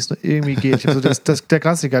benehmen, wie es nur irgendwie geht. Ich habe so der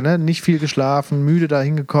Klassiker, ne? Nicht viel geschlafen, müde da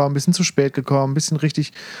hingekommen, ein bisschen zu spät gekommen, ein bisschen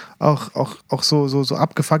richtig auch so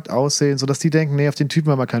abgefuckt aussehen, sodass die denken, nee, auf den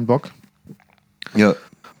Typen haben wir keinen Bock. Ja.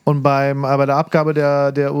 Und bei der Abgabe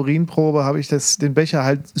der Urinprobe habe ich den Becher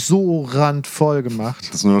halt so randvoll gemacht.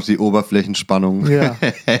 Das ist nur noch die Oberflächenspannung. Ja.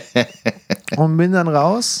 Und bin dann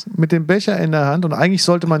raus mit dem Becher in der Hand und eigentlich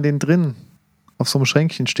sollte man den drin auf so einem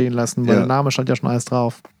Schränkchen stehen lassen, weil der Name stand ja schon alles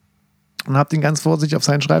drauf. Und habe den ganz vorsichtig auf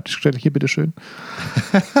seinen Schreibtisch gestellt. Hier, bitteschön.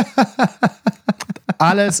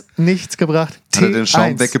 Alles nichts gebracht. Hat er den Schaum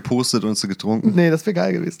T1. weggepustet und so getrunken? Nee, das wäre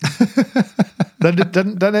geil gewesen. dann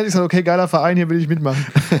hätte ich gesagt, okay, geiler Verein, hier will ich mitmachen.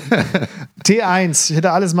 T1, ich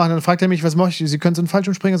hätte alles machen. Dann fragt er mich, was mache ich? Sie können zum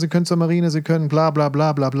Fallschirmspringer, Sie können zur Marine, Sie können bla bla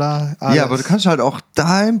bla bla bla. Alles. Ja, aber du kannst halt auch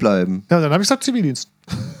daheim bleiben. Ja, dann habe ich gesagt Zivildienst.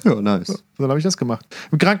 Ja, nice. So, dann habe ich das gemacht.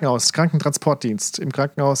 Im Krankenhaus, Krankentransportdienst, im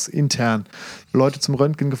Krankenhaus intern. Leute zum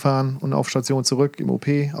Röntgen gefahren und auf Station zurück, im OP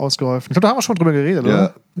ausgeholfen. Ich glaube, da haben wir schon drüber geredet, Ja.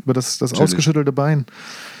 oder? Über das ausgeschüttelte Bein.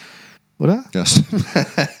 Oder? Ja, stimmt.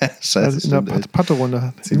 Scheiße, Also in der stimmt, ey.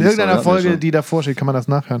 Patte-Runde. In Ziemlich irgendeiner so, ja, Folge, schon. die davor steht, kann man das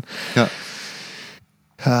nachhören. Ja.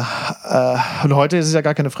 Ja, und heute ist es ja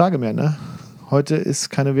gar keine Frage mehr, ne? Heute ist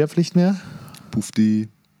keine Wehrpflicht mehr. Pufdi.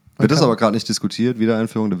 Wird das aber gerade nicht diskutiert,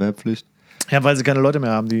 Wiedereinführung der Wehrpflicht? Ja, weil sie keine Leute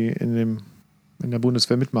mehr haben, die in der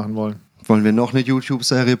Bundeswehr mitmachen wollen. Wollen wir noch eine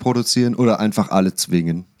YouTube-Serie produzieren oder einfach alle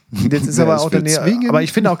zwingen? Jetzt ist Wer aber ist auch für der Nähe. zwingen? Aber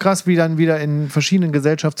ich finde auch krass, wie dann wieder in verschiedenen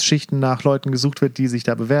Gesellschaftsschichten nach Leuten gesucht wird, die sich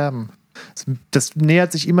da bewerben. Das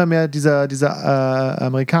nähert sich immer mehr dieser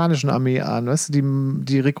amerikanischen Armee an. Weißt du?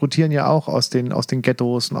 Die rekrutieren ja auch aus den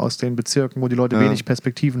Ghettos und aus den Bezirken, wo die Leute wenig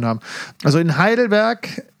Perspektiven haben. Also in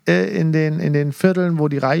Heidelberg, in den Vierteln, wo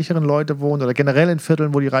die reicheren Leute wohnen, oder generell in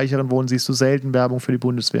Vierteln, wo die reicheren wohnen, siehst du selten Werbung für die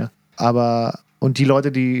Bundeswehr. Und die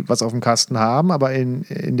Leute, die was auf dem Kasten haben, aber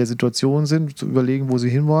in der Situation sind, zu überlegen, wo sie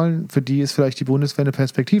hinwollen, für die ist vielleicht die Bundeswehr eine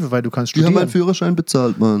Perspektive, weil du kannst Die haben studieren. meinen Führerschein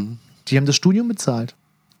bezahlt, Mann. Die haben das Studium bezahlt.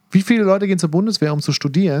 Wie viele Leute gehen zur Bundeswehr, um zu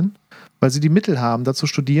studieren, weil sie die Mittel haben, da zu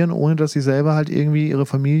studieren, ohne dass sie selber halt irgendwie ihre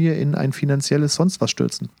Familie in ein finanzielles sonst was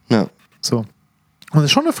stürzen. Ja. So. Und das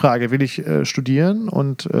ist schon eine Frage, will ich studieren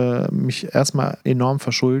und mich erstmal enorm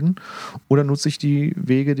verschulden oder nutze ich die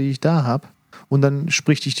Wege, die ich da habe? Und dann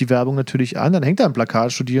spricht dich die Werbung natürlich an, dann hängt da ein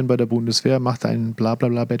Plakat, studieren bei der Bundeswehr, macht einen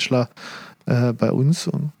Blablabla-Bachelor bei uns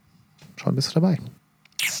und schon bist du dabei.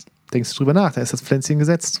 Denkst du drüber nach, da ist das Pflänzchen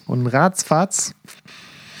gesetzt. Und ratzfatz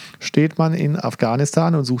steht man in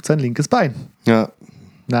Afghanistan und sucht sein linkes Bein. Ja.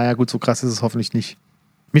 Naja, gut, so krass ist es hoffentlich nicht.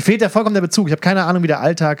 Mir fehlt ja vollkommen der Bezug. Ich habe keine Ahnung, wie der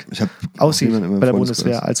Alltag Ich habe aussieht bei der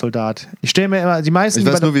Bundeswehr als Soldat. Ich stelle mir immer, die meisten... Ich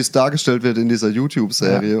die weiß bei nur, wie es dargestellt wird in dieser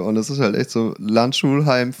YouTube-Serie. Und das ist halt echt so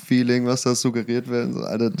Landschulheim-Feeling, was da suggeriert wird. So,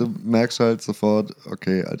 Alter, du merkst halt sofort,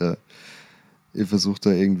 okay, Alter, ihr versucht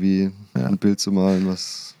da irgendwie ein Bild zu malen,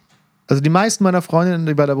 was... Also die meisten meiner Freundinnen,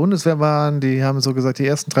 die bei der Bundeswehr waren, die haben so gesagt, die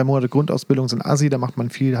ersten 3 Monate Grundausbildung sind assi, da hat man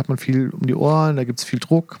viel um die Ohren, da gibt es viel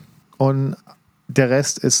Druck und der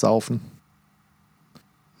Rest ist Saufen.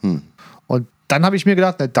 Und dann habe ich mir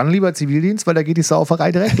gedacht, na, dann lieber Zivildienst, weil da geht die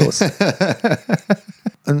Sauferei direkt los.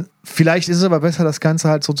 Und vielleicht ist es aber besser, das Ganze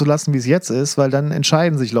halt so zu lassen, wie es jetzt ist, weil dann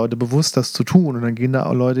entscheiden sich Leute bewusst, das zu tun und dann gehen da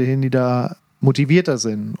auch Leute hin, die da motivierter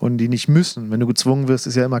sind und die nicht müssen. Wenn du gezwungen wirst,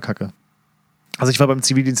 ist ja immer Kacke. Also ich war beim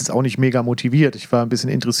Zivildienst jetzt auch nicht mega motiviert. Ich war ein bisschen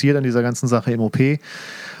interessiert an dieser ganzen Sache im OP.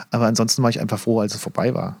 Aber ansonsten war ich einfach froh, als es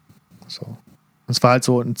vorbei war. So. Und es war halt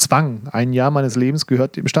so ein Zwang. Ein Jahr meines Lebens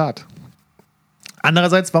gehört dem Staat.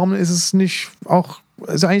 Andererseits, warum ist es nicht auch,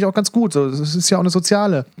 ist ja eigentlich auch ganz gut. So, es ist ja auch eine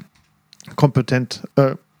soziale Komponente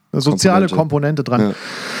dran. Ja.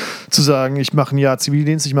 Zu sagen, ich mache ein Jahr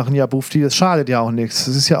Zivildienst, ich mache ein Jahr Bufti, das schadet ja auch nichts.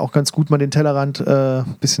 Es ist ja auch ganz gut, mal den Tellerrand ein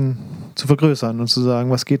bisschen zu vergrößern und zu sagen,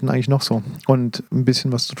 was geht denn eigentlich noch so? Und ein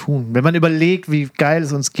bisschen was zu tun. Wenn man überlegt, wie geil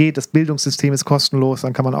es uns geht, das Bildungssystem ist kostenlos,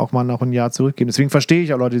 dann kann man auch mal noch ein Jahr zurückgeben. Deswegen verstehe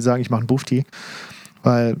ich auch Leute, die sagen, ich mache einen Bufti,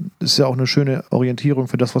 weil es ist ja auch eine schöne Orientierung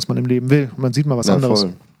für das, was man im Leben will. Und man sieht mal was anderes.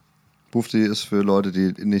 Voll. Bufti ist für Leute,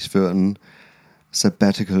 die nicht für ein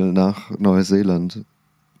Sabbatical nach Neuseeland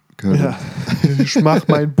können. Ja. Ich mache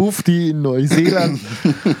mein Bufti in Neuseeland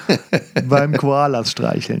beim Koalas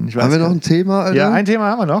streicheln. Ich weiß Haben wir gar noch ein nicht. Thema, Alter? Ja, ein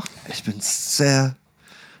Thema haben wir noch. Ich bin sehr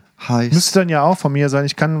heiß. Müsste dann ja auch von mir sein.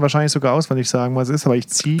 Ich kann wahrscheinlich sogar auswendig sagen, was es ist, aber ich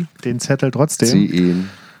ziehe den Zettel trotzdem. Zieh ihn.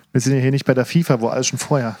 Wir sind ja hier nicht bei der FIFA, wo alles schon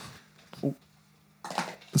vorher.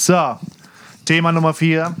 So, Thema Nummer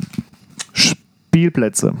 4.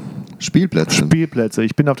 Spielplätze. Spielplätze.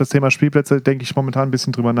 Ich bin auf das Thema Spielplätze, denke ich momentan ein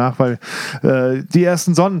bisschen drüber nach, weil die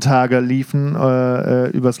ersten Sonnentage liefen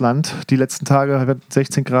übers Land. Die letzten Tage hatten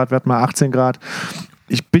 16 Grad, wir hatten mal 18 Grad.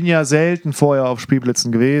 Ich bin ja selten vorher auf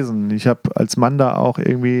Spielplätzen gewesen. Ich habe als Mann da auch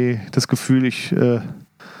irgendwie das Gefühl, ich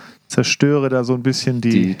zerstöre da so ein bisschen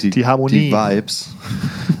die Harmonie. Die Vibes.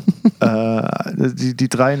 Die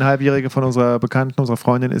 3,5-Jährige von unserer Bekannten, unserer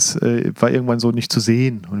Freundin, war irgendwann so nicht zu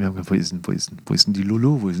sehen. Und wir haben gesagt, wo ist denn die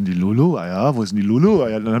Lulu? Wo ist denn die Lulu? Ah ja, wo ist denn die Lulu? Ah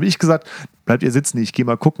ja. Dann habe ich gesagt, bleibt ihr sitzen, ich gehe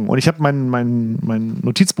mal gucken. Und ich habe mein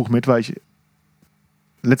Notizbuch mit, weil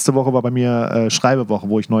letzte Woche war bei mir Schreibewoche,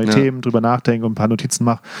 wo ich neue Themen drüber nachdenke und ein paar Notizen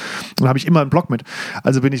mache. Und dann habe ich immer einen Block mit.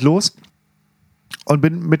 Also bin ich los und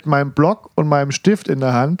bin mit meinem Block und meinem Stift in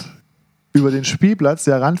der Hand über den Spielplatz,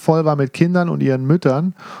 der randvoll war mit Kindern und ihren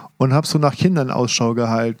Müttern, und habe so nach Kindern Ausschau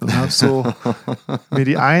gehalten und habe so mir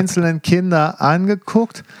die einzelnen Kinder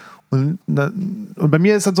angeguckt. Und bei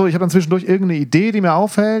mir ist das so, ich habe dann zwischendurch irgendeine Idee, die mir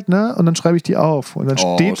auffällt, ne? Und dann schreibe ich die auf. Und dann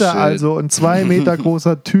steht da shit. also ein 2 Meter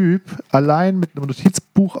großer Typ allein mit einem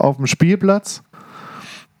Notizbuch auf dem Spielplatz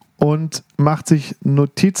und macht sich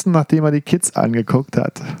Notizen, nachdem er die Kids angeguckt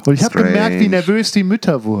hat. Und ich habe Strange. gemerkt, wie nervös die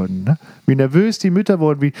Mütter wurden. Ne? Wie nervös die Mütter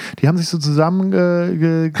wurden. Die haben sich so zusammen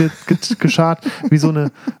geschart, wie so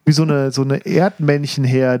eine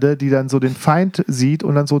Erdmännchenherde, die dann so den Feind sieht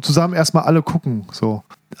und dann so zusammen erstmal alle gucken. So.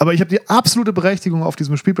 Aber ich habe die absolute Berechtigung, auf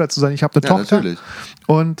diesem Spielplatz zu sein. Ich habe eine Tochter. Natürlich.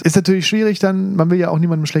 Und ist natürlich schwierig dann, man will ja auch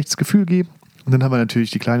niemandem ein schlechtes Gefühl geben. Und dann haben wir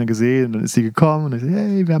natürlich die Kleine gesehen und dann ist sie gekommen und dann ist,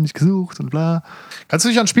 hey, wir haben dich gesucht und bla. Kannst du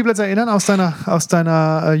dich an Spielplätze erinnern aus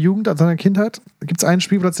deiner Jugend, aus deiner Kindheit? Gibt es einen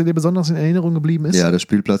Spielplatz, der dir besonders in Erinnerung geblieben ist? Ja, der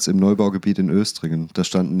Spielplatz im Neubaugebiet in Östringen. Da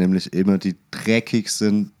standen nämlich immer die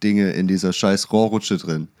dreckigsten Dinge in dieser scheiß Rohrrutsche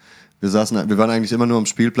drin. Wir waren eigentlich immer nur am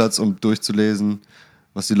Spielplatz, um durchzulesen,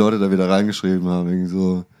 was die Leute da wieder reingeschrieben haben. Irgendwie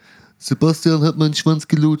so, Sebastian hat meinen Schwanz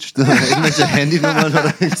gelutscht. Irgendwelche Handynummern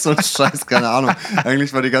oder so ein Scheiß, keine Ahnung.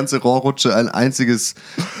 Eigentlich war die ganze Rohrrutsche ein einziges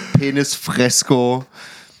Penisfresko.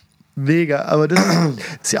 Mega, aber das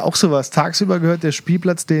ist ja auch sowas. Tagsüber gehört der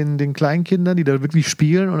Spielplatz den Kleinkindern, die da wirklich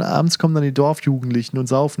spielen, und abends kommen dann die Dorfjugendlichen und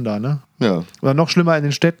saufen da, ne? Ja. Oder noch schlimmer in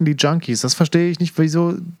den Städten die Junkies. Das verstehe ich nicht.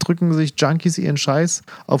 Wieso drücken sich Junkies ihren Scheiß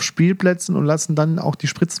auf Spielplätzen und lassen dann auch die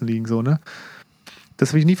Spritzen liegen, so, ne? Das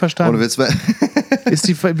habe ich nie verstanden. Ist was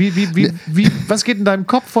geht in deinem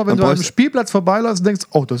Kopf vor, wenn du an einem Spielplatz vorbeiläufst und denkst,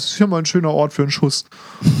 oh, das ist ja mal ein schöner Ort für einen Schuss.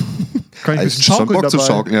 Kann ich ein bisschen schaukeln Bock dabei? zu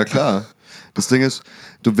schaukeln, ja klar. Das Ding ist,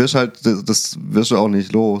 das wirst du auch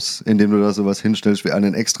nicht los, indem du da sowas hinstellst wie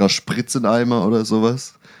einen extra Spritzeneimer oder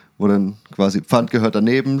sowas, wo dann quasi Pfand gehört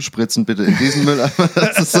daneben, Spritzen bitte in diesen Mülleimer.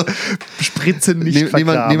 Das ist so. Spritzen nicht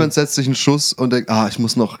vergraben. Niemand setzt sich einen Schuss und denkt, ich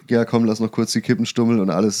muss noch, ja komm, lass noch kurz die Kippen stummeln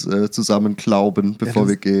und alles zusammenklauben, bevor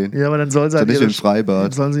wir gehen. Ja, aber dann soll sie halt nicht im Freibad.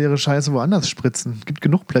 Dann sollen sie ihre Scheiße woanders spritzen. Gibt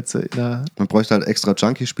genug Plätze. Man bräuchte halt extra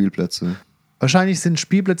Junkie-Spielplätze. Wahrscheinlich sind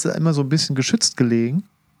Spielplätze immer so ein bisschen geschützt gelegen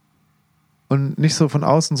und nicht so von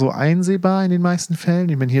außen so einsehbar in den meisten Fällen.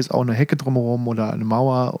 Ich meine, hier ist auch eine Hecke drumherum oder eine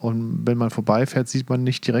Mauer, und wenn man vorbeifährt, sieht man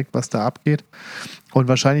nicht direkt, was da abgeht. Und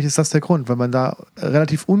wahrscheinlich ist das der Grund, weil man da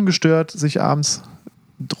relativ ungestört sich abends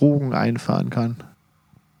Drogen einfahren kann.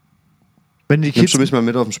 Wenn die Kids, nimmst du mich mal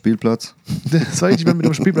mit auf den Spielplatz? soll ich dich mal mit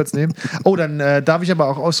auf den Spielplatz nehmen? Oh, dann darf ich aber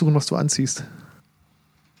auch aussuchen, was du anziehst.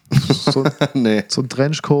 Nee. So ein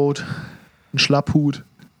Trenchcoat, ein Schlapphut,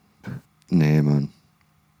 Nee, Mann.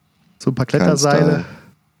 so ein paar Kletterseile.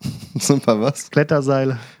 So ein paar was?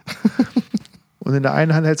 Kletterseile. Und in der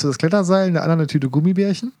einen Hand hältst du das Kletterseil, in der anderen eine Tüte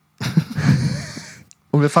Gummibärchen.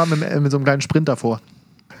 Und wir fahren mit so einem kleinen Sprinter vor.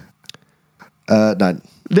 Nein.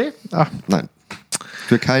 Nee? Ach. Nein.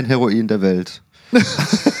 Für kein Heroin der Welt.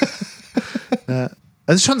 Ja.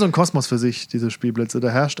 Es ist schon so ein Kosmos für sich, diese Spielplätze. Da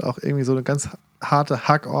herrscht auch irgendwie so eine ganz harte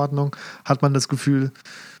Hackordnung. Hat man das Gefühl,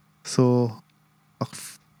 so auch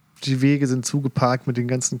die Wege sind zugeparkt mit den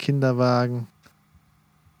ganzen Kinderwagen.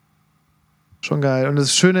 Schon geil. Und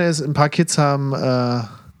das Schöne ist, ein paar Kids haben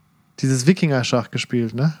dieses Wikinger-Schach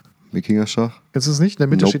gespielt, ne? Wikinger-Schach? Kennst du es nicht? In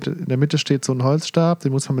Nope. der Mitte steht so ein Holzstab,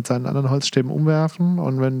 den muss man mit seinen anderen Holzstäben umwerfen,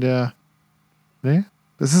 und wenn der... Nee?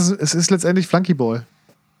 Es ist letztendlich Flunkyball.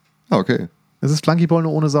 Okay. Es ist Flunkyball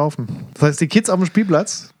nur ohne Saufen. Das heißt, die Kids auf dem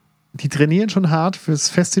Spielplatz, die trainieren schon hart fürs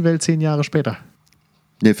Festival 10 Jahre später.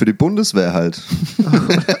 Nee, für die Bundeswehr halt.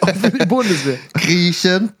 Auch für die Bundeswehr.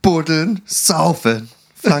 Kriechen, buddeln, saufen.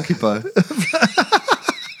 Flunkyball.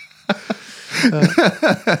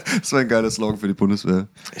 Das war ein geiler Slogan für die Bundeswehr.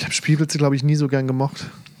 Ich habe Spielplätze, glaube ich, nie so gern gemocht.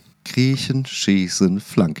 Kriechen, schießen,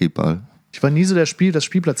 Flunkyball. Ich war nie so das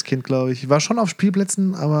Spielplatzkind, glaube ich. Ich war schon auf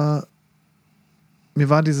Spielplätzen, aber mir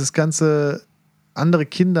war dieses ganze andere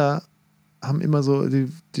Kinder haben immer so,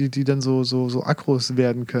 die dann so Aggros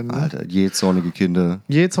werden können. Ne? Alter, jähzornige Kinder.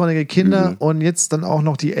 Jähzornige Kinder. Übel. Und jetzt dann auch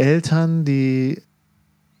noch die Eltern, die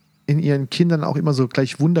in ihren Kindern auch immer so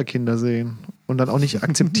gleich Wunderkinder sehen und dann auch nicht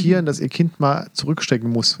akzeptieren, dass ihr Kind mal zurückstecken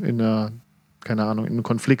muss in einem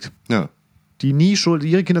Konflikt. Ja.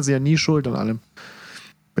 Ihre Kinder sind ja nie schuld an allem.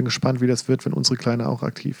 Bin gespannt, wie das wird, wenn unsere Kleine auch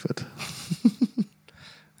aktiv wird.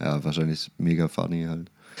 Ja, wahrscheinlich mega funny halt.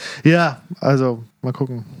 Ja, also mal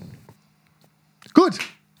gucken. Gut.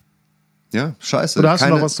 Ja, scheiße. Oder hast du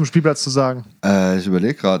noch was zum Spielplatz zu sagen? Ich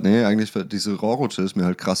überlege gerade, nee, eigentlich diese Rohrrutsche ist mir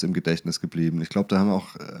halt krass im Gedächtnis geblieben. Ich glaube, da haben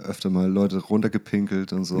auch öfter mal Leute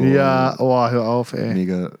runtergepinkelt und so. Ja, oh, hör auf, ey.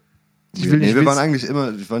 Mega. Wir waren eigentlich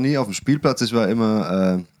immer, ich war nie auf dem Spielplatz, ich war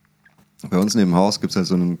immer, bei uns neben dem Haus gibt es halt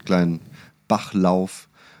so einen kleinen Bachlauf,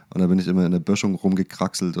 Und da bin ich immer in der Böschung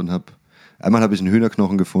rumgekraxelt und einmal habe ich einen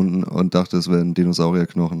Hühnerknochen gefunden und dachte, es wäre ein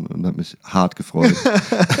Dinosaurierknochen und habe mich hart gefreut.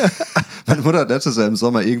 Meine Mutter hat letztes Jahr im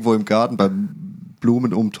Sommer irgendwo im Garten beim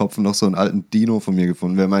Blumen umtopfen noch so einen alten Dino von mir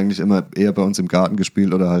gefunden. Wir haben eigentlich immer eher bei uns im Garten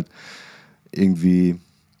gespielt oder halt irgendwie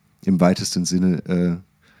im weitesten Sinne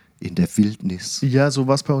in der Wildnis. Ja, so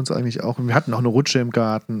war es bei uns eigentlich auch. Und wir hatten auch eine Rutsche im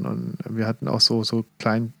Garten und wir hatten auch so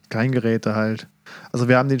Kleingeräte halt. Also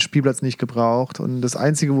wir haben den Spielplatz nicht gebraucht und das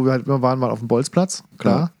Einzige, wo wir halt immer waren, war auf dem Bolzplatz,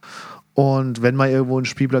 klar. Und wenn mal irgendwo ein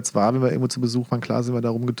Spielplatz war, wenn wir irgendwo zu Besuch waren, klar sind wir da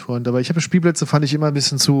rumgeturnt. Aber ich habe Spielplätze, fand ich immer ein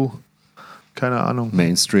bisschen zu, keine Ahnung.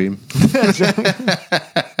 Mainstream.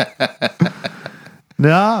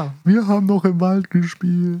 Ja, wir haben noch im Wald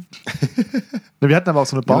gespielt. Wir hatten aber auch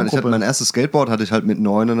so eine Baumgruppe. Mein erstes Skateboard hatte ich halt mit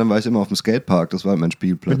 9 und dann war ich immer auf dem Skatepark. Das war halt mein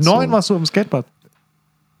Spielplatz. Mit 9 warst du im Skatepark?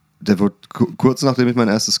 Der wurde kurz nachdem ich mein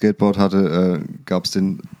erstes Skateboard hatte,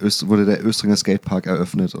 wurde der Östringer Skatepark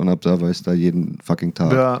eröffnet und ab da war ich da jeden fucking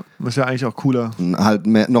Tag. Ja, ist ja eigentlich auch cooler. Und halt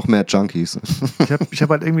noch mehr Junkies. Ich hab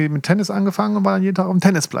halt irgendwie mit Tennis angefangen und war dann jeden Tag auf dem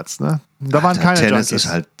Tennisplatz. Ne? Da waren keine Tennis Junkies.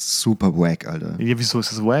 ist halt super wack, Alter. Ja, wieso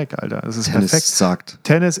ist das wack, Alter? Das ist Tennis perfekt. sagt.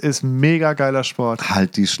 Tennis ist mega geiler Sport.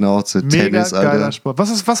 Halt die Schnauze. Mega Tennis, geiler Alter. Sport.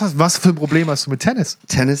 Was für ein Problem hast du mit Tennis?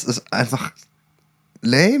 Tennis ist einfach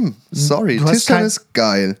lame. Sorry. Du hast Tischtennis,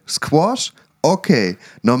 geil. Squash, okay.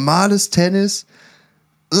 Normales Tennis.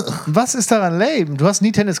 Was ist daran lame? Du hast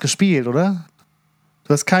nie Tennis gespielt, oder?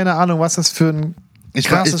 Du hast keine Ahnung, was das für ein Ich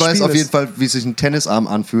krasses weiß Spiel auf jeden ist. Fall, wie sich ein Tennisarm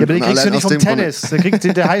anfühlt. Ja, aber den Und kriegst du allein nicht aus vom dem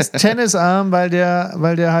Tennis. Der heißt Tennisarm, weil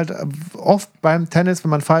der halt oft beim Tennis, wenn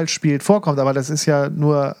man falsch spielt, vorkommt. Aber das ist ja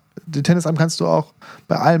nur, den Tennisarm kannst du auch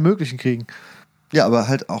bei allem Möglichen kriegen. Ja, aber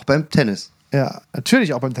halt auch beim Tennis. Ja,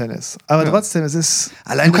 natürlich auch beim Tennis. Aber trotzdem, es ist...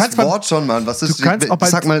 Allein das Wort schon, Mann. Was ist,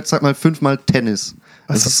 sag mal 5-mal Tennis.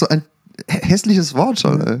 Das ist so ein hässliches Wort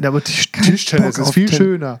schon. Ey. Ja, aber Tischtennis ist viel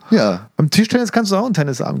schöner. Ja. Beim Tischtennis kannst du auch einen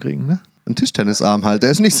Tennisarm kriegen, ne? Ein Tischtennisarm halt,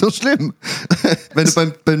 der ist nicht so schlimm.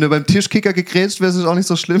 Wenn du beim Tischkicker gegrätscht wirst, ist es auch nicht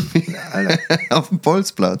so schlimm wie auf dem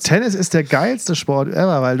Bolzplatz. Tennis ist der geilste Sport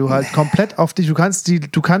ever, weil du halt komplett auf dich,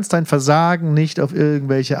 du kannst dein Versagen nicht auf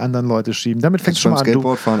irgendwelche anderen Leute schieben. Damit fängst du schon mal an. Beim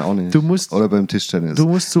Skateboardfahren auch nicht. Oder beim Tischtennis. Du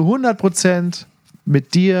musst zu 100%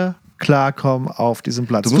 mit dir klarkommen auf diesem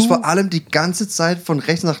Platz. Du musst vor allem die ganze Zeit von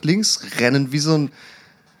rechts nach links rennen, wie so ein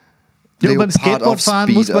ja, und beim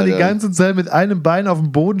Skateboardfahren muss man die Alter. ganze Zeit mit einem Bein auf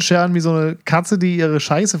dem Boden scheren, wie so eine Katze, die ihre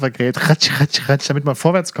Scheiße vergräbt. Ratsch, ratsch, ratsch, damit man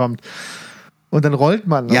vorwärts kommt. Und dann rollt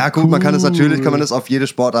man. Ja, gut, man kann das auf jede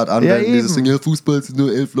Sportart anwenden. Ja, dieses Ding, ja, Fußball sind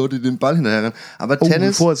nur 11 Leute, die den Ball hinterherrennen. Aber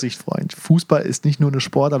Tennis. Vorsicht, Freund. Fußball ist nicht nur eine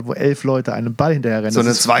Sportart, wo 11 Leute einen Ball hinterherrennen.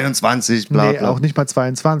 Sondern 22, bla, bla. Nee, auch nicht mal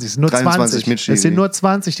 22. Es sind nur 23 20. Es sind nur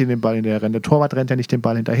 20, die den Ball hinterherrennen. Der Torwart rennt ja nicht den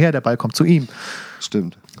Ball hinterher, der Ball kommt zu ihm.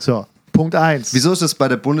 Stimmt. So, Punkt 1. Wieso ist es bei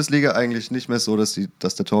der Bundesliga eigentlich nicht mehr so, dass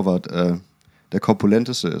der Torwart der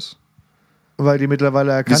korpulenteste ist? Weil die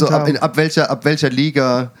mittlerweile erkannt haben. Ab welcher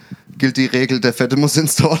Liga gilt die Regel, der Fette muss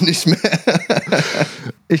ins Tor nicht mehr?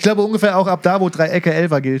 Ich glaube ungefähr auch ab da, wo Dreiecke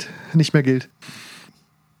Elfer nicht mehr gilt.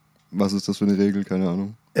 Was ist das für eine Regel? Keine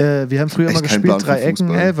Ahnung. Wir haben früher Echt immer kein gespielt, Plan von 3 Ecken,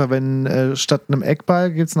 Fußball. Elfer. Wenn statt einem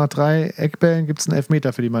Eckball gibt es nach 3 Eckbällen gibt's einen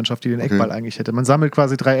Elfmeter für die Mannschaft, die den Eckball eigentlich hätte. Man sammelt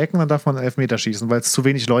quasi 3 Ecken, dann darf man einen Elfmeter schießen, weil es zu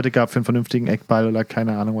wenig Leute gab für einen vernünftigen Eckball oder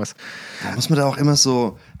keine Ahnung was. Da muss man da auch immer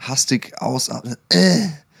so hastig ausatmen.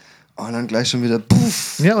 Und dann gleich schon wieder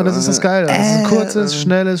puff. Ja, und das ist das Geile. Das ist ein kurzes,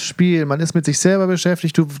 schnelles Spiel. Man ist mit sich selber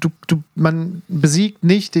beschäftigt. Man besiegt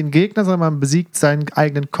nicht den Gegner, sondern man besiegt seinen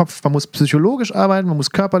eigenen Kopf. Man muss psychologisch arbeiten, man muss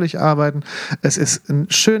körperlich arbeiten. Es ist ein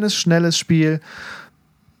schönes, schnelles Spiel.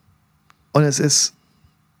 Und es ist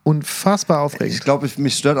unfassbar aufregend. Ich glaube,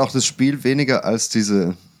 mich stört auch das Spiel weniger als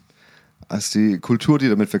die Kultur, die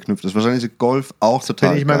damit verknüpft ist. Wahrscheinlich ist Golf auch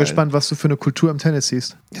total Bin ich mal geil. gespannt, was du für eine Kultur im Tennis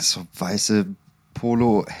siehst. Ja, so weiße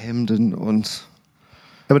Polo-Hemden und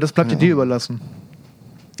Aber das bleibt dir überlassen,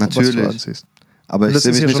 was du natürlich. anziehst. Aber ich Das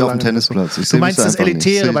sehe ist mich ja nicht schon auf dem lange Tennisplatz. Ich Du sehe mich meinst da das einfach nicht.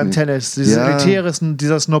 Elitäre Sehe beim ich Tennis, dieses Ja. Elitäre,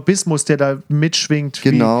 dieser Snobismus, der da mitschwingt.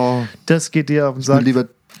 Genau. Das geht dir auf den Ich will Sack. lieber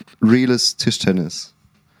reales Tischtennis.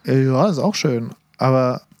 Ja, ist auch schön.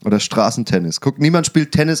 Aber Oder Straßentennis. Guck, niemand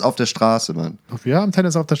spielt Tennis auf der Straße, Mann. wir haben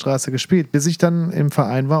Tennis auf der Straße gespielt, bis ich dann im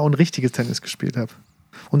Verein war und richtiges Tennis gespielt habe.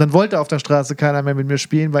 Und dann wollte auf der Straße keiner mehr mit mir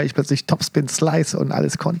spielen, weil ich plötzlich Topspin, Slice und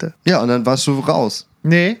alles konnte. Ja, und dann warst du raus.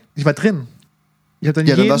 Nee, ich war drin. Ich hab dann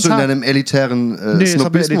Ja, dann jeden warst du in Tag- deinem elitären Nee, das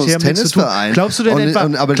hat mit elitärem nichts zu tun. Snobismus-Tennisverein. Glaubst du denn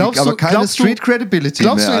etwa- aber glaubst du- keine glaubst du- Street Credibility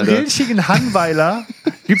Glaubst mehr, du, in Alter. Rilching in Hannweiler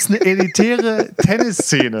gibt es eine elitäre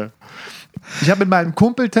Tennisszene? Ich habe mit meinem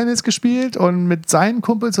Kumpel Tennis gespielt und mit seinen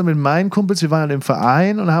Kumpels und mit meinen Kumpels, wir waren dann im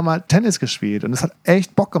Verein und haben halt Tennis gespielt. Und es hat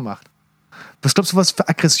echt Bock gemacht. Was glaubst du, was für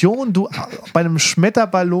Aggression du bei einem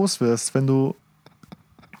Schmetterball los wirst, wenn du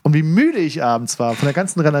Und wie müde ich abends war von der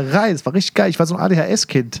ganzen Rennerei. Es war richtig geil. Ich war so ein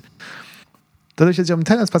ADHS-Kind. Dadurch, dass ich auf dem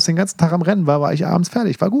Tennisplatz den ganzen Tag am Rennen war ich abends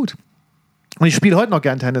fertig. War gut. Und ich spiele heute noch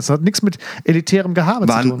gern Tennis. Das hat nichts mit elitärem Gehabe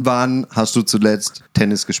zu tun. Wann hast du zuletzt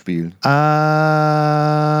Tennis gespielt? Was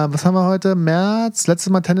haben wir heute? März. Letztes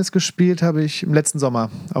Mal Tennis gespielt habe ich im letzten Sommer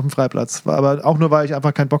auf dem Freiplatz. Aber auch nur, weil ich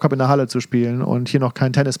einfach keinen Bock habe, in der Halle zu spielen und hier noch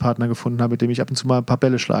keinen Tennispartner gefunden habe, mit dem ich ab und zu mal ein paar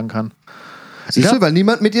Bälle schlagen kann. Siehst du, weil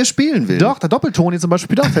niemand mit dir spielen will. Doch, der Doppeltoni zum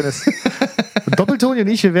Beispiel spielt auch Tennis. Und Doppeltoni und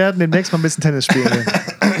ich, wir werden demnächst mal ein bisschen Tennis spielen.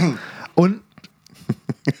 Und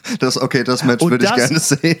das Match würde ich gerne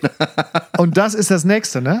sehen. Und das ist das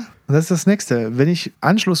Nächste, ne? Das ist das Nächste. Wenn ich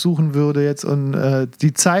Anschluss suchen würde jetzt und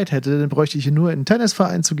die Zeit hätte, dann bräuchte ich nur in einen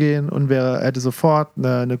Tennisverein zu gehen und hätte sofort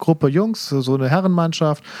eine Gruppe Jungs, so eine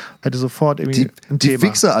Herrenmannschaft, hätte sofort irgendwie ein Thema. Die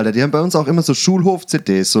Wichser, Alter, die haben bei uns auch immer so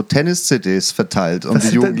Schulhof-CDs, so Tennis-CDs verteilt, um die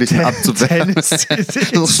Jugendlichen abzuwehren. Das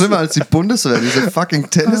ist schlimmer als die Bundeswehr, diese fucking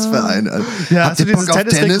Tennisvereine. Alter. Ja, habt ihr Bock auf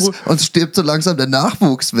Tennis und stirbt so langsam der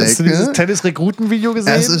Nachwuchs weg. Hast du dieses Tennis-Rekruten-Video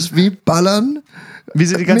gesehen? Es ist wie Ballern. Wie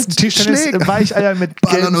sie die ganzen Tischtennis-Weicheier mit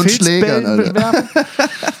Ballern und Schlägern, Alter. bewerben.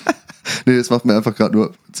 Nee, das macht mir einfach gerade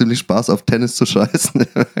nur ziemlich Spaß, auf Tennis zu scheißen.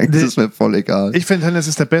 Das ist mir voll egal. Ich finde, Tennis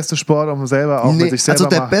ist der beste Sport, um selber auch mit sich selber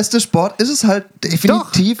also der beste Sport ist es halt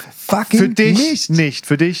definitiv fucking für dich nicht.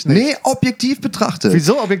 Für dich nicht. Nee, objektiv betrachtet.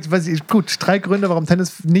 Wieso objektiv? Gut, 3 Gründe, warum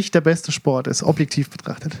Tennis nicht der beste Sport ist, objektiv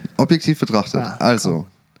betrachtet. Objektiv betrachtet. Ja, also,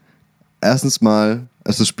 erstens mal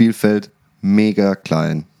ist das Spielfeld mega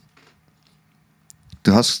klein.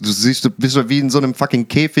 Du bist wie in so einem fucking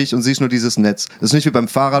Käfig und siehst nur dieses Netz. Das ist nicht wie beim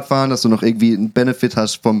Fahrradfahren, dass du noch irgendwie einen Benefit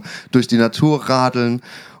hast vom durch die Natur radeln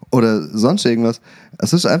oder sonst irgendwas.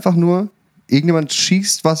 Es ist einfach nur, irgendjemand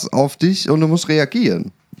schießt was auf dich und du musst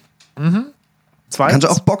reagieren. Mhm. Zweitens? Kannst du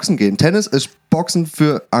auch Boxen gehen. Tennis ist Boxen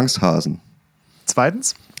für Angsthasen.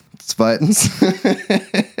 Zweitens?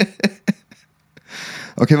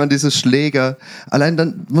 Okay, man, diese Schläger. Allein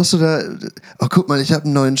dann musst du da. Oh, guck mal, ich habe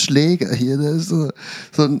einen neuen Schläger hier. Der ist so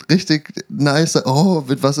ein richtig nicer. Oh,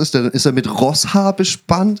 mit was ist der? Ist er mit Rosshaar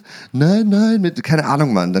bespannt? Nein, mit. Keine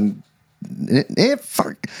Ahnung, Mann. Dann. Nee,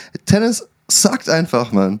 fuck. Tennis sagt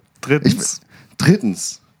einfach, Mann. Drittens.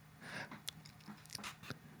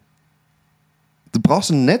 Du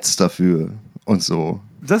brauchst ein Netz dafür und so.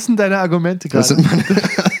 Das sind deine Argumente gerade. Das sind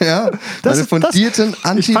meine fundierten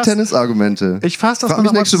Anti-Tennis-Argumente. Ich fasse das Frag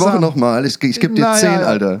mich nächste Woche nochmal. Ich gebe dir 10,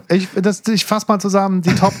 Alter. Ich fasse mal zusammen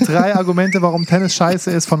die Top 3 Argumente, warum Tennis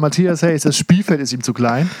scheiße ist von Matthias Hayes. Das Spielfeld ist ihm zu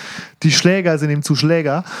klein, die Schläger sind ihm zu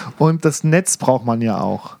Schläger und das Netz braucht man ja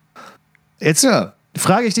auch. Jetzt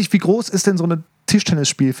frage ich dich, wie groß ist denn so ein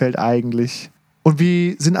Tischtennisspielfeld eigentlich? Und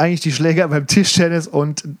wie sind eigentlich die Schläger beim Tischtennis?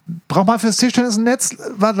 Und braucht man fürs Tischtennis ein Netz?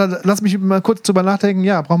 Warte, lass mich mal kurz drüber nachdenken.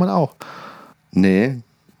 Ja, braucht man auch. Nee,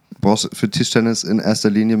 du brauchst für Tischtennis in erster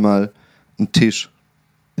Linie mal einen Tisch.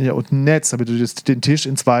 Ja, und ein Netz, damit du den Tisch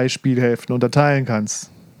in 2 Spielhälften unterteilen kannst.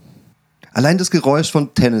 Allein das Geräusch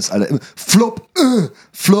von Tennis, Alter. Flop,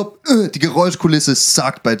 die Geräuschkulisse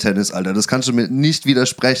sagt bei Tennis, Alter. Das kannst du mir nicht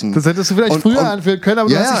widersprechen. Das hättest du vielleicht früher anführen können, aber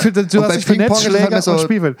du hast dich für Netzschläger und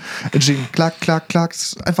Spielfeld entschieden. Klack, das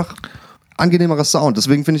ist einfach angenehmerer Sound.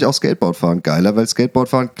 Deswegen finde ich auch Skateboardfahren geiler, weil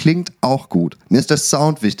Skateboardfahren klingt auch gut. Mir ist der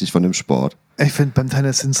Sound wichtig von dem Sport. Ich finde beim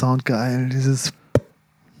Tennis den Sound geil.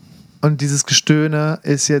 Und dieses Gestöhne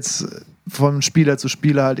ist jetzt von Spieler zu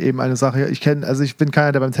Spieler halt eben eine Sache. Ich bin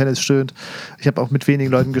keiner, der beim Tennis stöhnt. Ich habe auch mit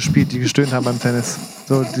wenigen Leuten gespielt, die gestöhnt haben beim Tennis.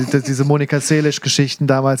 So diese Monika Seelisch-Geschichten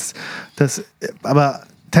damals. Aber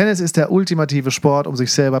Tennis ist der ultimative Sport, um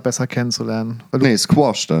sich selber besser kennenzulernen.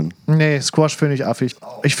 Squash dann. Nee, Squash finde ich affig.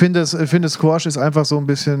 Ich finde Squash ist einfach so ein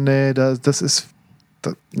bisschen, das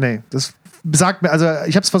sagt mir, also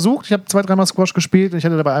ich habe es versucht, ich habe 2-3 Mal Squash gespielt und ich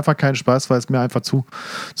hatte dabei einfach keinen Spaß, weil es mir einfach zu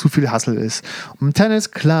viel Hassel ist. Und im Tennis,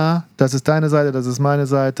 klar, das ist deine Seite, das ist meine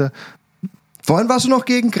Seite. Vorhin warst du noch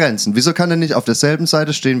gegen Grenzen. Wieso kann er nicht auf derselben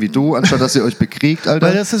Seite stehen wie du, anstatt dass ihr euch bekriegt, Alter?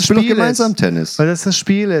 Weil das das Spiel gemeinsam Tennis. Weil das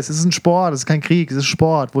Spiel ist. Es ist ein Sport, es ist kein Krieg, es ist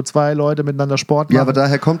Sport, wo 2 Leute miteinander Sport machen. Ja, aber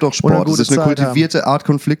daher kommt doch Sport. Es ist eine kultivierte Art,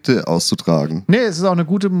 Konflikte auszutragen. Nee, es ist auch eine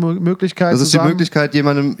gute Möglichkeit. Das ist die Möglichkeit,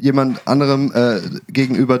 jemand anderem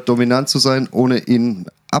gegenüber dominant zu sein, ohne ihn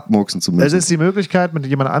abmurksen zu müssen. Es ist die Möglichkeit, mit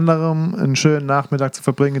jemand anderem einen schönen Nachmittag zu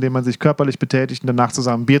verbringen, indem man sich körperlich betätigt und danach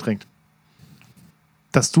zusammen Bier trinkt.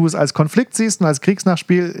 Dass du es als Konflikt siehst und als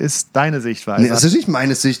Kriegsnachspiel, ist deine Sichtweise. Nee, das ist nicht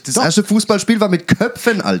meine Sicht. Das erste Fußballspiel war mit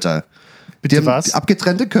Köpfen, Alter. Bitte die haben was?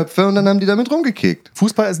 Abgetrennte Köpfe und dann haben die damit rumgekickt.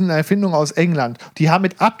 Fußball ist eine Erfindung aus England. Die haben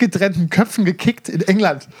mit abgetrennten Köpfen gekickt in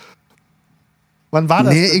England. Wann war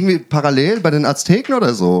das? Nee, irgendwie parallel bei den Azteken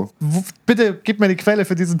oder so. Bitte gib mir die Quelle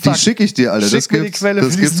für diesen Fakt. Die schicke ich dir, Alter. Das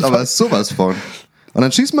gibt's aber sowas von. Und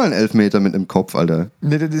dann schieß mal einen Elfmeter mit einem Kopf, Alter.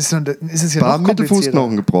 Nee, das ist es ja War noch mit dem komplizierter.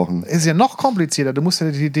 Fußknochen gebrochen. Ist ja noch komplizierter. Du musst ja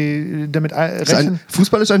damit rechnen.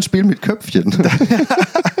 Fußball ist ein Spiel mit Köpfchen.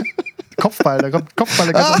 Kopfball, da kommt Kopfball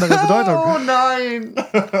eine ganz andere Bedeutung. Oh nein!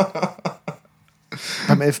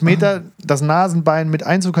 Beim Elfmeter das Nasenbein mit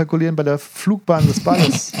einzukalkulieren bei der Flugbahn des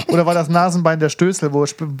Balles. Oder war das Nasenbein der Stößel,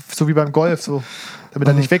 so wie beim Golf, so, damit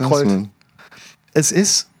er nicht wegrollt. Krass, Es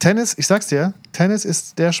ist Tennis, ich sag's dir, Tennis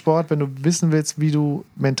ist der Sport, wenn du wissen willst, wie du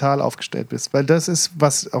mental aufgestellt bist. Weil das ist,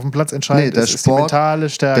 was auf dem Platz entscheidend ist die mentale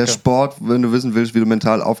Stärke. Der Sport, wenn du wissen willst, wie du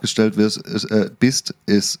mental aufgestellt bist,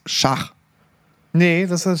 ist Schach. Nee,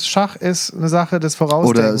 Schach ist eine Sache des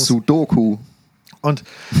Vorausdenkens. Oder Sudoku. Und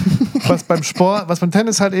was beim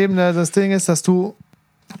Tennis halt eben das Ding ist, dass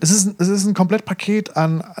es ist ein Komplettpaket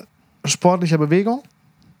an sportlicher Bewegung,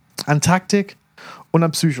 an Taktik und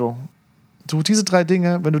an Psycho. Diese 3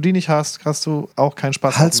 Dinge, wenn du die nicht hast, hast du auch keinen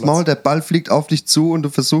Spaß. Halt's Maul, der Ball fliegt auf dich zu und du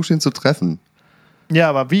versuchst ihn zu treffen. Ja,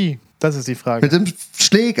 aber wie? Das ist die Frage. Mit dem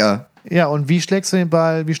Schläger. Ja, und wie schlägst du den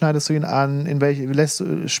Ball? Wie schneidest du ihn an?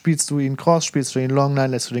 Spielst du ihn Cross? Spielst du ihn Longline?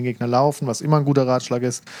 Lässt du den Gegner laufen? Was immer ein guter Ratschlag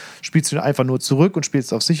ist. Spielst du ihn einfach nur zurück und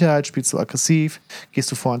spielst auf Sicherheit? Spielst du aggressiv?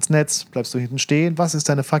 Gehst du vor ins Netz? Bleibst du hinten stehen? Was ist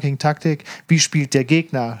deine fucking Taktik? Wie spielt der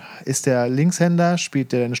Gegner? Ist der Linkshänder?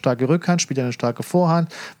 Spielt der eine starke Rückhand? Spielt er eine starke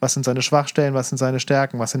Vorhand? Was sind seine Schwachstellen? Was sind seine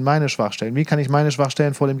Stärken? Was sind meine Schwachstellen? Wie kann ich meine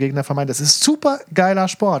Schwachstellen vor dem Gegner vermeiden? Das ist super geiler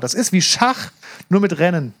Sport. Das ist wie Schach, nur mit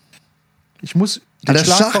Rennen. Der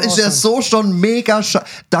Schach ist ja so schon mega.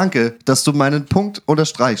 Danke, dass du meinen Punkt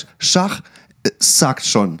unterstreichst. Schach sagt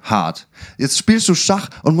schon hart. Jetzt spielst du Schach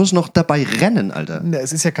und musst noch dabei rennen, Alter.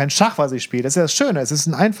 Es ist ja kein Schach, was ich spiele. Das ist ja das Schöne. Es ist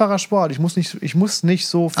ein einfacher Sport. Ich muss nicht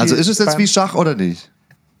so viel. Also ist es jetzt wie Schach oder nicht?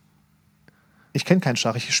 Ich kenne keinen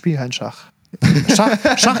Schach. Ich spiele keinen Schach.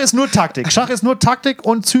 Schach ist nur Taktik. Schach ist nur Taktik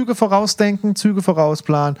und Züge vorausdenken, Züge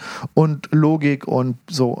vorausplanen und Logik und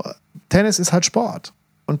so. Tennis ist halt Sport.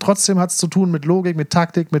 Und trotzdem hat es zu tun mit Logik, mit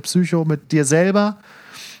Taktik, mit Psycho, mit dir selber.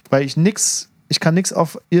 Weil ich kann nichts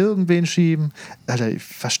auf irgendwen schieben. Alter, ich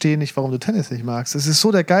verstehe nicht, warum du Tennis nicht magst. Es ist so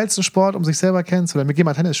der geilste Sport, um sich selber kennenzulernen. Wir gehen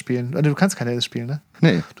mal Tennis spielen. Du kannst kein Tennis spielen, ne?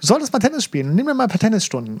 Nee. Du solltest mal Tennis spielen. Nimm mir mal ein paar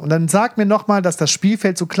Tennisstunden. Und dann sag mir nochmal, dass das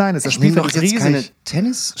Spielfeld so klein ist. Das Spielfeld ist riesig. Keine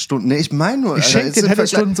Tennisstunden. Nee, ich meine nur. Ich schenke dir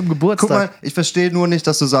Tennisstunden zum Geburtstag. Guck mal, ich verstehe nur nicht,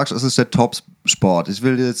 dass du sagst, es ist der Top-Sport. Ich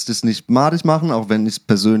will jetzt das nicht madig machen, auch wenn ich es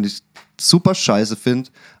persönlich super scheiße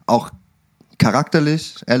finde. Auch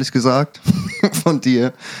charakterlich, ehrlich gesagt, von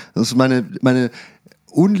dir. Das ist meine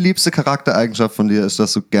unliebste Charaktereigenschaft von dir ist,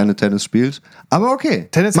 dass du gerne Tennis spielst. Aber okay.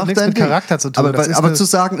 Tennis hat nichts mit Charakter zu tun. Aber zu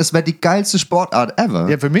sagen, es wäre die geilste Sportart ever.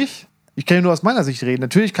 Ja, für mich? Ich kann ja nur aus meiner Sicht reden.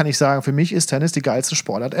 Natürlich kann ich sagen, für mich ist Tennis die geilste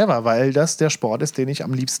Sportart ever, weil das der Sport ist, den ich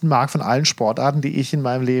am liebsten mag von allen Sportarten, die ich in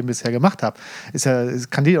meinem Leben bisher gemacht habe. Es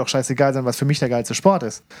kann dir doch scheißegal sein, was für mich der geilste Sport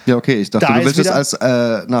ist. Ja, okay, ich dachte, du willst es als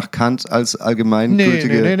nach Kant als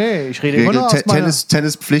allgemeingültige Nee. Ich rede immer nur aus meiner...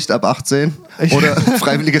 Tennispflicht ab 18 oder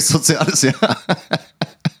freiwilliges soziales Jahr.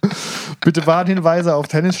 Bitte Warnhinweise auf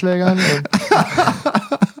Tennisschlägern.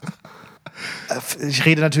 Ich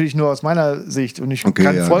rede natürlich nur aus meiner Sicht und ich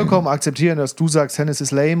kann vollkommen akzeptieren, dass du sagst, Tennis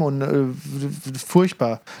ist lame und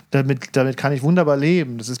furchtbar. Damit kann ich wunderbar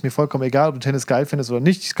leben. Das ist mir vollkommen egal, ob du Tennis geil findest oder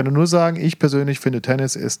nicht. Ich kann nur sagen, ich persönlich finde,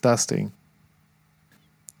 Tennis ist das Ding.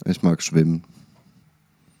 Ich mag schwimmen.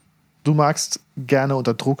 Du magst gerne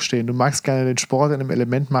unter Druck stehen. Du magst gerne den Sport in einem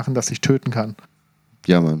Element machen, das dich töten kann.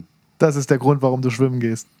 Ja, Mann. Das ist der Grund, warum du schwimmen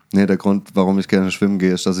gehst. Nee, der Grund, warum ich gerne schwimmen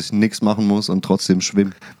gehe, ist, dass ich nichts machen muss und trotzdem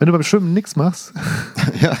schwimme. Wenn du beim Schwimmen nichts machst?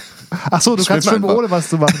 Ja. Ach so, du kannst schwimmen, ohne was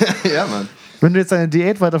zu machen. Ja, Mann. Wenn du jetzt deine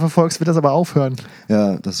Diät weiterverfolgst, wird das aber aufhören.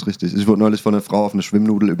 Ja, das ist richtig. Ich wurde neulich von einer Frau auf eine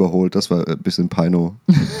Schwimmnudel überholt. Das war ein bisschen Peino.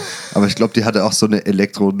 Aber ich glaube, die hatte auch so eine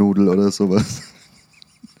Elektronudel oder sowas.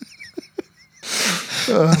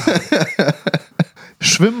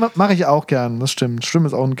 Schwimmen mache ich auch gern, das stimmt. Schwimmen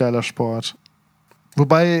ist auch ein geiler Sport.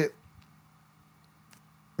 Wobei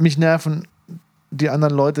mich nerven die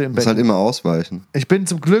anderen Leute im Du Bett. musst halt immer ausweichen. Ich bin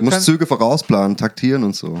zum Glück... Du musst Züge vorausplanen, taktieren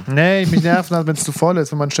und so. Nee, mich nerven halt, wenn es zu voll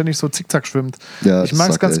ist, wenn man ständig so zickzack schwimmt. Ja, ich mag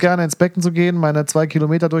es ganz echt gerne, ins Becken zu gehen, meine 2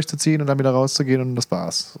 Kilometer durchzuziehen und dann wieder rauszugehen und das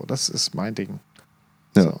war's. So, das ist mein Ding.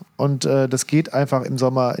 Ja. So. Und das geht einfach im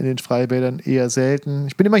Sommer in den Freibädern eher selten.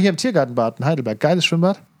 Ich bin immer hier im Tiergartenbad in Heidelberg. Geiles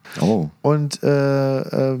Schwimmbad. Oh. Und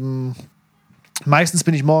meistens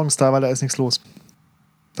bin ich morgens da, weil da ist nichts los.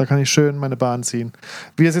 Da kann ich schön meine Bahn ziehen.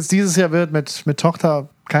 Wie das jetzt dieses Jahr wird mit Tochter,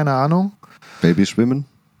 keine Ahnung. Babyschwimmen?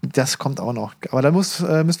 Das kommt auch noch. Aber da müssen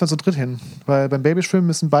wir zu dritt hin. Weil beim Babyschwimmen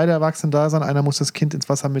müssen beide Erwachsenen da sein. Einer muss das Kind ins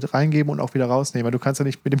Wasser mit reingeben und auch wieder rausnehmen. Weil du kannst ja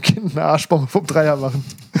nicht mit dem Kind eine Arschbombe vom Dreier machen.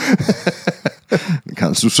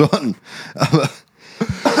 Kannst du schon. Aber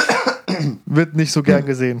wird nicht so gern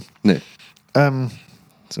gesehen. Nee.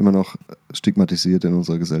 Ist immer noch stigmatisiert in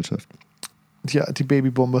unserer Gesellschaft. Ja, die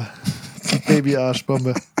Babybombe. Die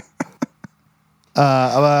Babyarschbombe.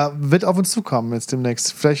 Aber wird auf uns zukommen jetzt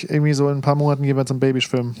demnächst. Vielleicht irgendwie so in ein paar Monaten gehen wir zum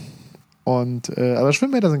Babyschwimmen. Aber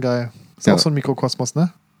Schwimmbäder sind geil. Ist auch so ein Mikrokosmos,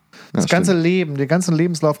 ne? Das ganze Leben, den ganzen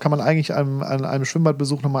Lebenslauf kann man eigentlich an einem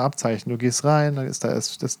Schwimmbadbesuch nochmal abzeichnen. Du gehst rein, dann ist da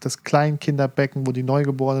das Kleinkinderbecken, wo die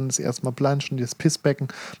Neugeborenen das erste Mal planschen, das Pissbecken.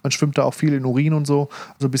 Man schwimmt da auch viel in Urin und so.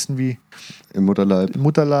 Also ein bisschen wie im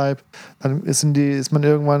Mutterleib. Dann ist man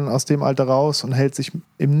irgendwann aus dem Alter raus und hält sich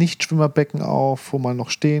im Nicht-Schwimmerbecken auf, wo man noch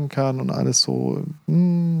stehen kann und alles so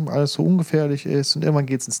ungefährlich ist. Und irgendwann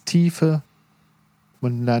geht es ins Tiefe.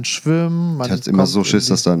 Man lernt schwimmen. Ich hatte immer so Schiss,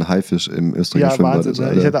 dass da ein Haifisch im Österreicher Schwimmbad ist.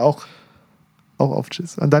 Ich hatte auch oft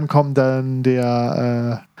Schiss. Und dann kommt dann die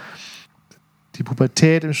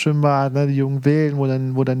Pubertät im Schwimmbad, ne, die jungen Wilden,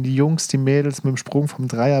 wo dann die Jungs, die Mädels mit dem Sprung vom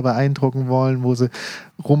Dreier beeindrucken wollen, wo sie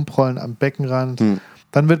rumprollen am Beckenrand.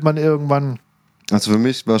 Dann wird man irgendwann... Also für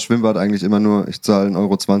mich war Schwimmbad eigentlich immer nur, ich zahle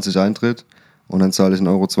 1,20 € Eintritt und dann zahle ich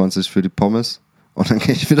 1,20 € für die Pommes und dann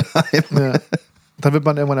gehe ich wieder heim. Ja. Dann wird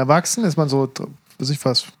man irgendwann erwachsen, ist man so, weiß ich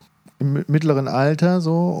was, im mittleren Alter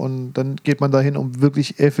so und dann geht man dahin, um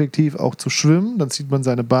wirklich effektiv auch zu schwimmen. Dann zieht man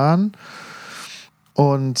seine Bahn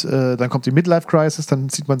und dann kommt die Midlife-Crisis, dann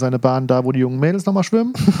zieht man seine Bahn da, wo die jungen Mädels nochmal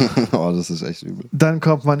schwimmen. Oh, das ist echt übel. Dann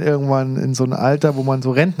kommt man irgendwann in so ein Alter, wo man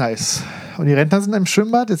so Rentner ist. Und die Rentner sind im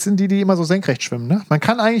Schwimmbad, jetzt sind die immer so senkrecht schwimmen. Ne? Man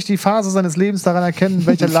kann eigentlich die Phase seines Lebens daran erkennen, in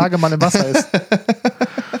welcher Lage man im Wasser ist.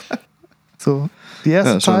 So, die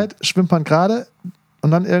erste Zeit schwimmt man gerade und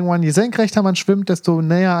dann irgendwann, je senkrechter man schwimmt, desto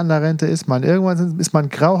näher an der Rente ist man. Irgendwann ist man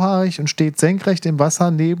grauhaarig und steht senkrecht im Wasser,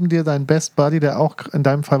 neben dir dein Best Buddy, der auch in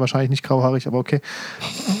deinem Fall wahrscheinlich nicht grauhaarig, aber okay.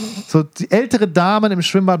 So die ältere Damen im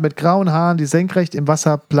Schwimmbad mit grauen Haaren, die senkrecht im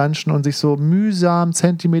Wasser planschen und sich so mühsam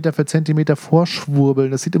Zentimeter für Zentimeter vorschwurbeln.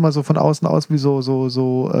 Das sieht immer so von außen aus wie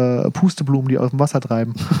so Pusteblumen, die aus dem Wasser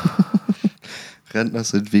treiben. Rentner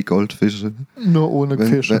sind wie Goldfische. Nur ohne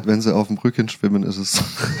Fische. Wenn sie auf dem Rücken schwimmen, ist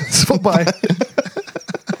es vorbei.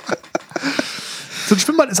 So ein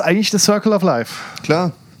Schwimmbad ist eigentlich the Circle of Life.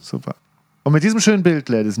 Klar. Super. Und mit diesem schönen Bild,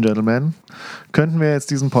 Ladies and Gentlemen, könnten wir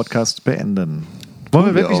jetzt diesen Podcast beenden. Wollen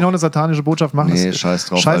wir wirklich noch eine satanische Botschaft machen? Nee, scheiß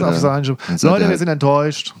drauf. Scheiß auf satanische Botschaft. Leute, wir sind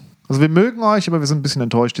enttäuscht. Also wir mögen euch, aber wir sind ein bisschen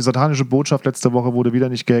enttäuscht. Die satanische Botschaft letzte Woche wurde wieder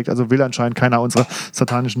nicht gehackt. Also will anscheinend keiner unserer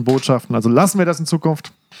satanischen Botschaften. Also lassen wir das in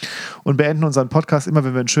Zukunft und beenden unseren Podcast immer,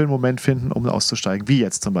 wenn wir einen schönen Moment finden, um auszusteigen. Wie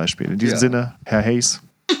jetzt zum Beispiel. In diesem Sinne, Herr Hayes.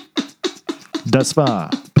 Das war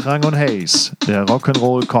Prang und Hayes, der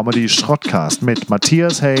Rock'n'Roll Comedy Schrottcast mit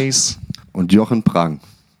Matthias Hayes und Jochen Prang.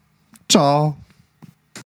 Ciao.